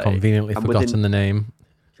gameplay, Conveniently and forgotten the name.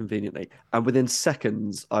 conveniently, and within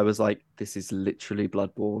seconds, I was like, "This is literally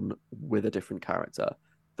Bloodborne with a different character."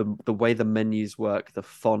 The way the menus work, the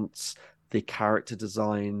fonts, the character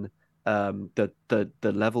design, the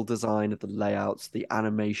level design of the layouts, the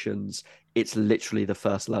animations. It's literally the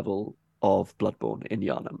first level of Bloodborne in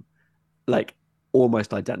Yharnam, like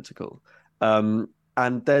almost identical.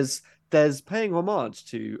 And there's paying homage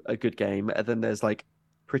to a good game, and then there's like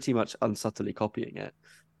pretty much unsubtly copying it.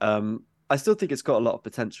 I still think it's got a lot of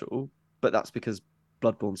potential, but that's because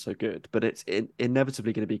Bloodborne's so good. But it's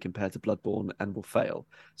inevitably going to be compared to Bloodborne and will fail.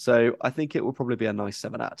 So I think it will probably be a nice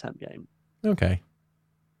 7 out of 10 game. Okay.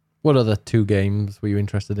 What other two games were you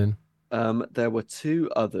interested in? There were two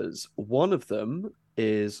others. One of them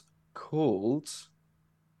is called.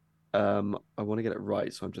 I want to get it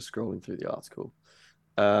right, so I'm just scrolling through the article.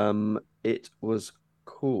 It was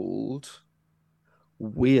called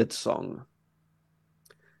Weird Song.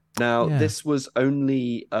 Now, Yeah. this was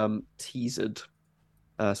only teasered,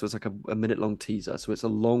 so it's like a minute-long teaser, so it's a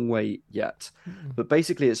long way yet. But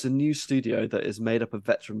basically, it's a new studio that is made up of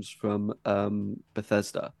veterans from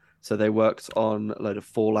Bethesda. So they worked on a load of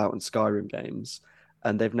Fallout and Skyrim games,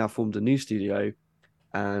 and they've now formed a new studio,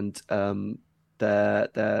 and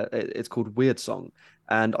it's called Weird Song,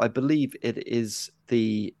 and I believe it is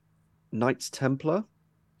the Knights Templar,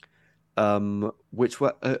 which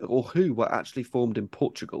were or who were actually formed in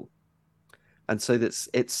Portugal, and so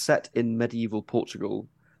it's set in medieval Portugal,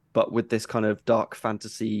 but with this kind of dark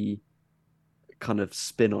fantasy kind of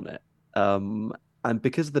spin on it. And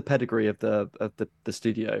because of the pedigree of the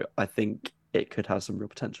studio, I think it could have some real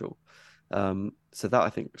potential. So that I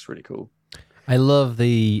think looks really cool. I love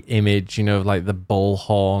the image, of like the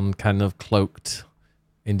bullhorn kind of cloaked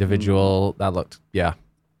individual. That looked, yeah,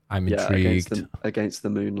 I'm intrigued. Against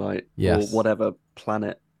the moonlight, Yes. or whatever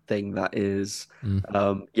planet thing that is.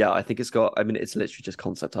 Yeah, I think it's got. I mean, it's literally just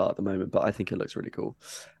concept art at the moment, but I think it looks really cool.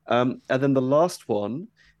 And then the last one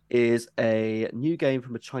is a new game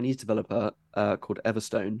from a Chinese developer called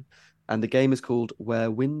Everstone, and the game is called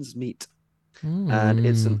Where Winds Meet, and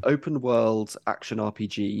it's an open world action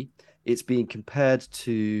RPG. It's being compared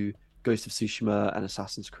to Ghost of Tsushima and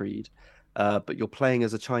Assassin's Creed, but you're playing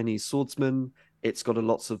as a Chinese swordsman. It's got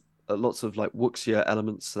lots of like wuxia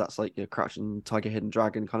elements, so that's like your crouching tiger, hidden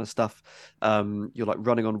dragon kind of stuff. You're like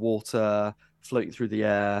running on water, floating through the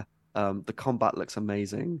air. The combat looks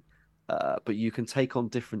amazing, but you can take on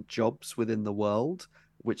different jobs within the world,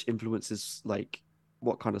 which influences like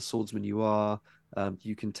what kind of swordsman you are.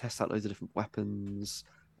 You can test out loads of different weapons.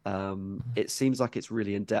 It seems like it's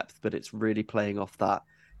really in depth, but it's really playing off that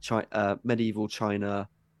medieval China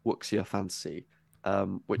wuxia fantasy,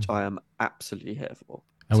 which I am absolutely here for.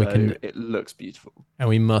 And it looks beautiful. And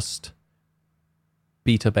we must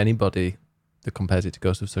beat up anybody that compares it to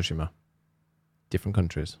Ghost of Tsushima. Different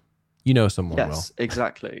countries. You know someone well. Yes,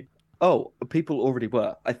 exactly. Oh, people already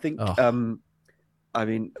were. I think. I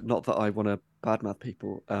mean, not that I want to badmouth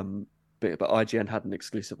people, but IGN had an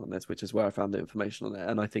exclusive on this, which is where I found the information on it,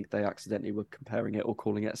 and I think they accidentally were comparing it or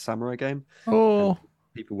calling it a samurai game. Oh,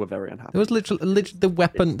 people were very unhappy. It was literally the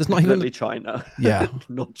weapon. There's not even China. Yeah,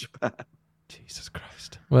 not Japan. Jesus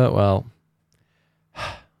Christ. Well.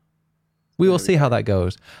 We will see how that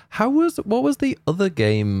goes. What was the other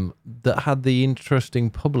game that had the interesting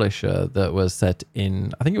publisher that was set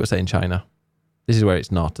in, I think it was set in China. This is where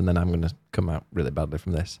it's not, and then I'm going to come out really badly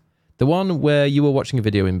from this. The one where you were watching a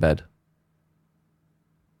video in bed.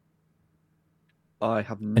 I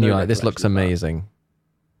have no. And you're like, this looks amazing.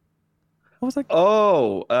 What was that?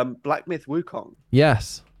 Oh, Black Myth Wukong.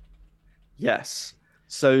 Yes.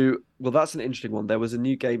 So, well, that's an interesting one. There was a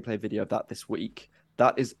new gameplay video of that this week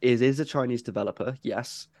that is it is a Chinese developer,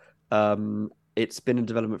 yes. It's been in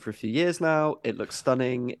development for a few years now. It looks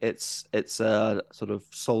stunning. It's a sort of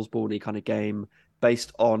Soulsborne-y kind of game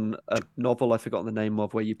based on a novel I've forgotten the name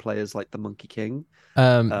of, where you play as like the Monkey King.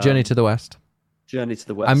 Journey to the West. Journey to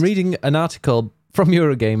the West. I'm reading an article from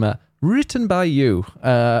Eurogamer written by you.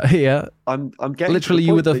 Yeah. I'm getting literally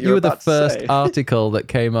you were the first article that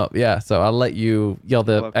came up. Yeah, so I'll let you. You're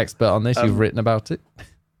the expert on this. You've written about it.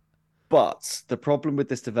 But the problem with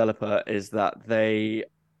this developer is that they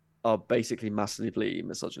are basically massively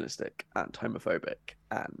misogynistic and homophobic,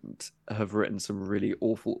 and have written some really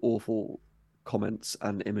awful comments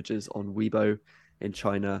and images on Weibo in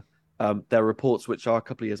China. There are reports which are a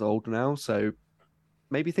couple of years old now, so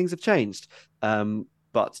maybe things have changed.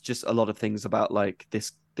 But just a lot of things about like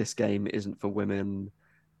this game isn't for women,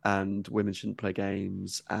 and women shouldn't play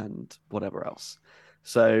games, and whatever else.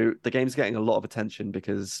 So the game's getting a lot of attention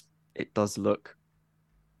because it does look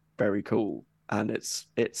very cool, and it's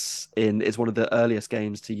one of the earliest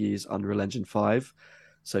games to use Unreal Engine 5.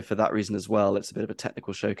 So for that reason as well, it's a bit of a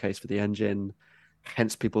technical showcase for the engine.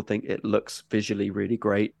 Hence, people think it looks visually really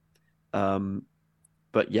great.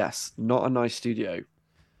 But yes, not a nice studio.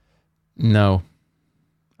 No.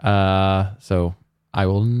 So I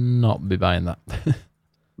will not be buying that.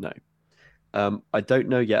 No. I don't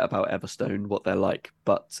know yet about Everstone, what they're like,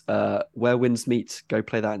 but Where Winds Meet, go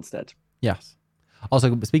play that instead. Yes.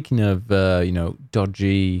 Also, speaking of,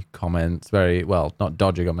 dodgy comments, not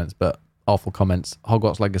dodgy comments, but awful comments,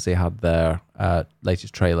 Hogwarts Legacy had their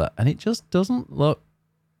latest trailer, and it just doesn't look,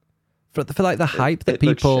 for like the hype that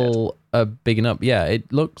people are bigging up, yeah,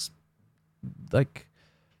 it looks like,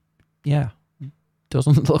 yeah,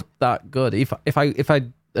 doesn't look that good. If I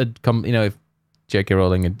had come, if J.K.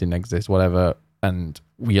 Rowling didn't exist, whatever, and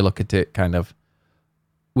you look at it kind of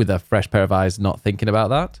with a fresh pair of eyes, not thinking about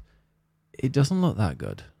that, it doesn't look that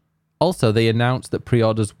good. Also, they announced that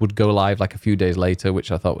pre-orders would go live like a few days later,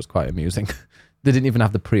 which I thought was quite amusing. They didn't even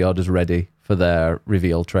have the pre-orders ready for their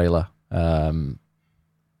reveal trailer,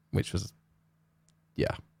 which was,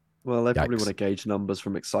 yeah. Well, they probably want to gauge numbers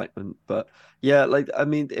from excitement, but yeah,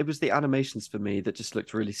 it was the animations for me that just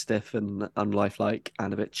looked really stiff and unlifelike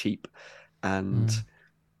and a bit cheap, and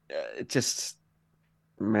it just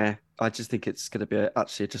meh. I just think it's going to be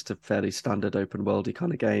actually just a fairly standard open worldy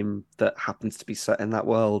kind of game that happens to be set in that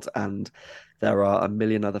world, and there are a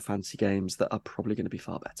million other fancy games that are probably going to be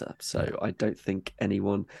far better. So I don't think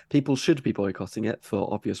people should be boycotting it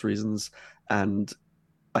for obvious reasons, and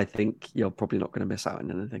I think you're probably not going to miss out on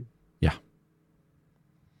anything. Yeah.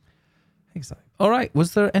 Exactly. All right.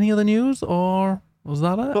 Was there any other news, or was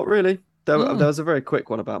that it? Not really. There was a very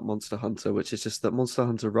quick one about Monster Hunter, which is just that Monster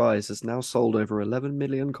Hunter Rise has now sold over 11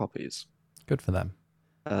 million copies. Good for them.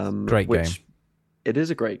 Great game. It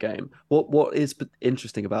is a great game. What is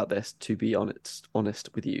interesting about this, to be honest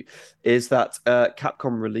with you, is that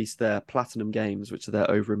Capcom released their Platinum games, which are their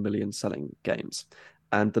over 1 million selling games.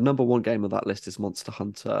 And the number one game on that list is Monster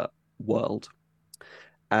Hunter World.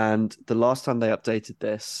 And the last time they updated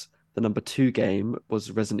this, the number 2 game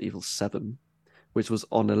was Resident Evil 7, which was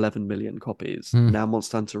on 11 million copies. Now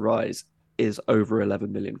Monster Hunter Rise is over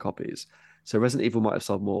 11 million copies. So Resident Evil might have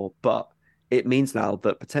sold more, but it means now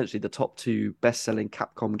that potentially the top 2 best-selling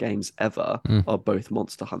Capcom games ever are both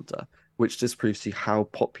Monster Hunter, which just proves to you how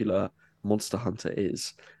popular Monster Hunter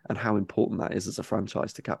is and how important that is as a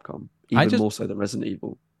franchise to Capcom, more so than Resident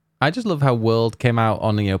Evil. I just love how World came out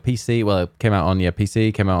on PC. Well, it came out on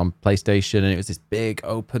PC, came out on PlayStation, and it was this big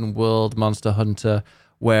open world Monster Hunter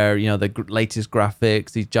where the latest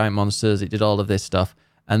graphics, these giant monsters, it did all of this stuff.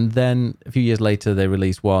 And then a few years later, they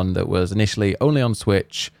released one that was initially only on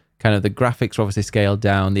Switch. Kind of the graphics were obviously scaled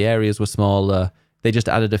down, the areas were smaller. They just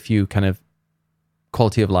added a few kind of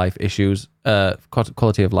quality of life features,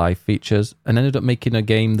 and ended up making a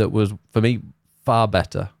game that was, for me, far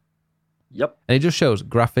better. Yep. And it just shows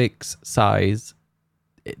graphics, size,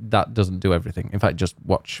 that doesn't do everything. In fact, just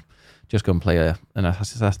go and play an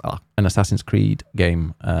Assassin's Creed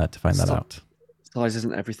game to find that out. Size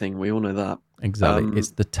isn't everything. We all know that. Exactly.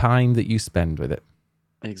 It's the time that you spend with it.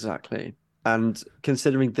 Exactly. And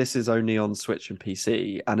considering this is only on Switch and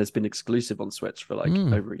PC and has been exclusive on Switch for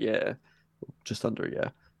over a year, just under a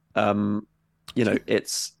year,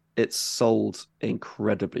 it's sold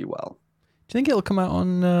incredibly well. Do you think it'll come out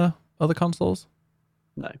on other consoles?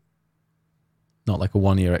 No. Not like a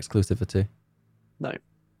 1-year exclusivity? No,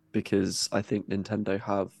 because I think Nintendo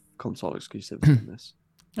have console exclusivity in this.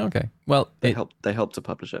 Okay. Well, they helped to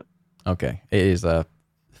publish it. Okay. It is a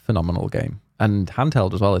phenomenal game. And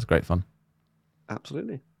handheld as well is great fun.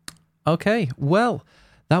 Absolutely. Okay. Well,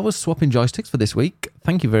 that was Swapping Joysticks for this week.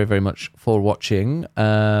 Thank you very, very much for watching.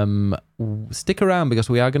 Stick around because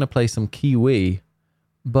we are going to play some Kiwi.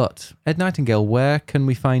 But, Ed Nightingale, where can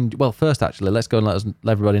we find... Well, first, actually, let's go and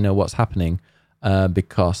let everybody know what's happening.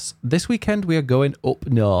 Because this weekend we are going up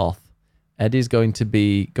north. Ed is going to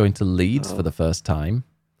be going to Leeds for the first time.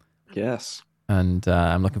 Yes. And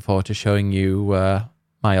I'm looking forward to showing you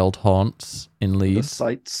my old haunts in Leeds. The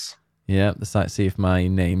sights. Yeah, the sites. See if my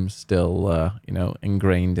name's still,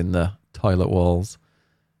 ingrained in the toilet walls.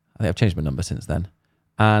 I think I've changed my number since then.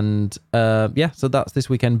 And so that's this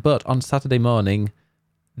weekend. But on Saturday morning,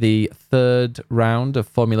 the third round of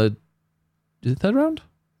Formula... Is it third round?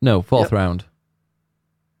 No, fourth round.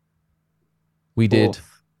 We did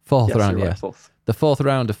fourth round, yes. Right, fourth. The fourth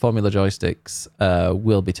round of Formula Joysticks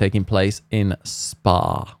will be taking place in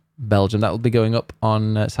Spa, Belgium. That will be going up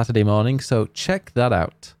on Saturday morning, so check that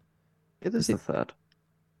out. It is the third.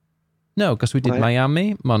 No, because we did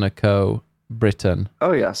Miami, Monaco, Britain.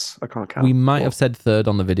 Oh, yes. I can't count. We might have said third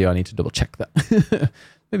on the video. I need to double check that.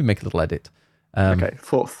 Maybe make a little edit. Okay,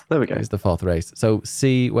 fourth. There we go. It's the fourth race. So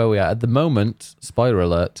see where we are. At the moment, spoiler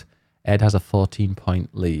alert, Ed has a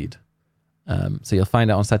 14-point lead. So you'll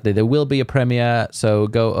find out on Saturday. There will be a premiere, so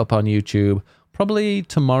go up on YouTube. Probably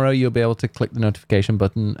tomorrow you'll be able to click the notification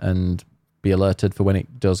button and be alerted for when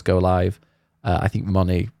it does go live. I think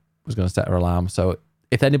Moni was going to set her alarm. So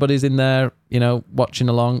if anybody's in there, watching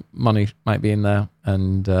along, Moni might be in there.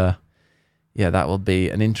 And that will be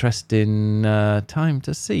an interesting time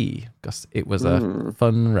to see because it was a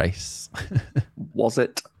fun race. Was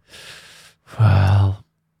it? Well,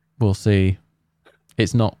 we'll see.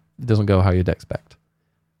 It doesn't go how you'd expect.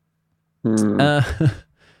 But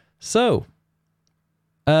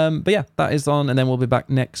yeah, that is on, and then we'll be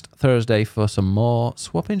back next Thursday for some more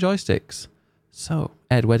Swapping Joysticks. So,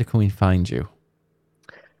 Ed, where can we find you?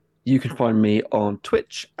 You can find me on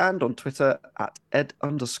Twitch and on Twitter at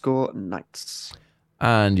ed_nights.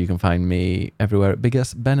 And you can find me everywhere at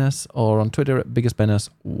Biggest Bennis or on Twitter at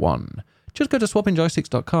biggestbennis1. Just go to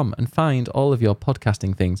swappingjoysticks.com and find all of your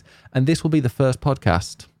podcasting things. And this will be the first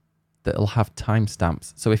podcast that'll have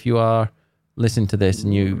timestamps. So if you are listening to this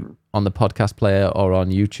and you on the podcast player or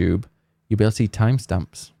on YouTube, you'll be able to see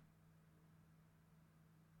timestamps.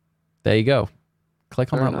 There you go.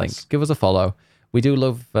 Click on that link. Give us a follow. We do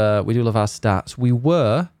love our stats. We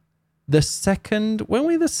were the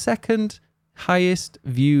second highest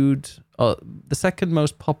viewed, or the second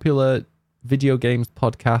most popular video games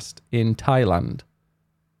podcast in Thailand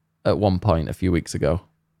at one point a few weeks ago.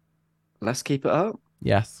 Let's keep it up.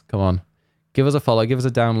 Yes, come on. Give us a follow, give us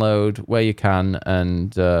a download where you can,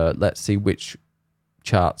 and let's see which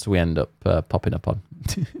charts we end up popping up on.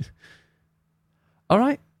 All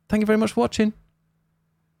right. Thank you very much for watching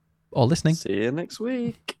or listening. See you next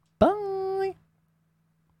week.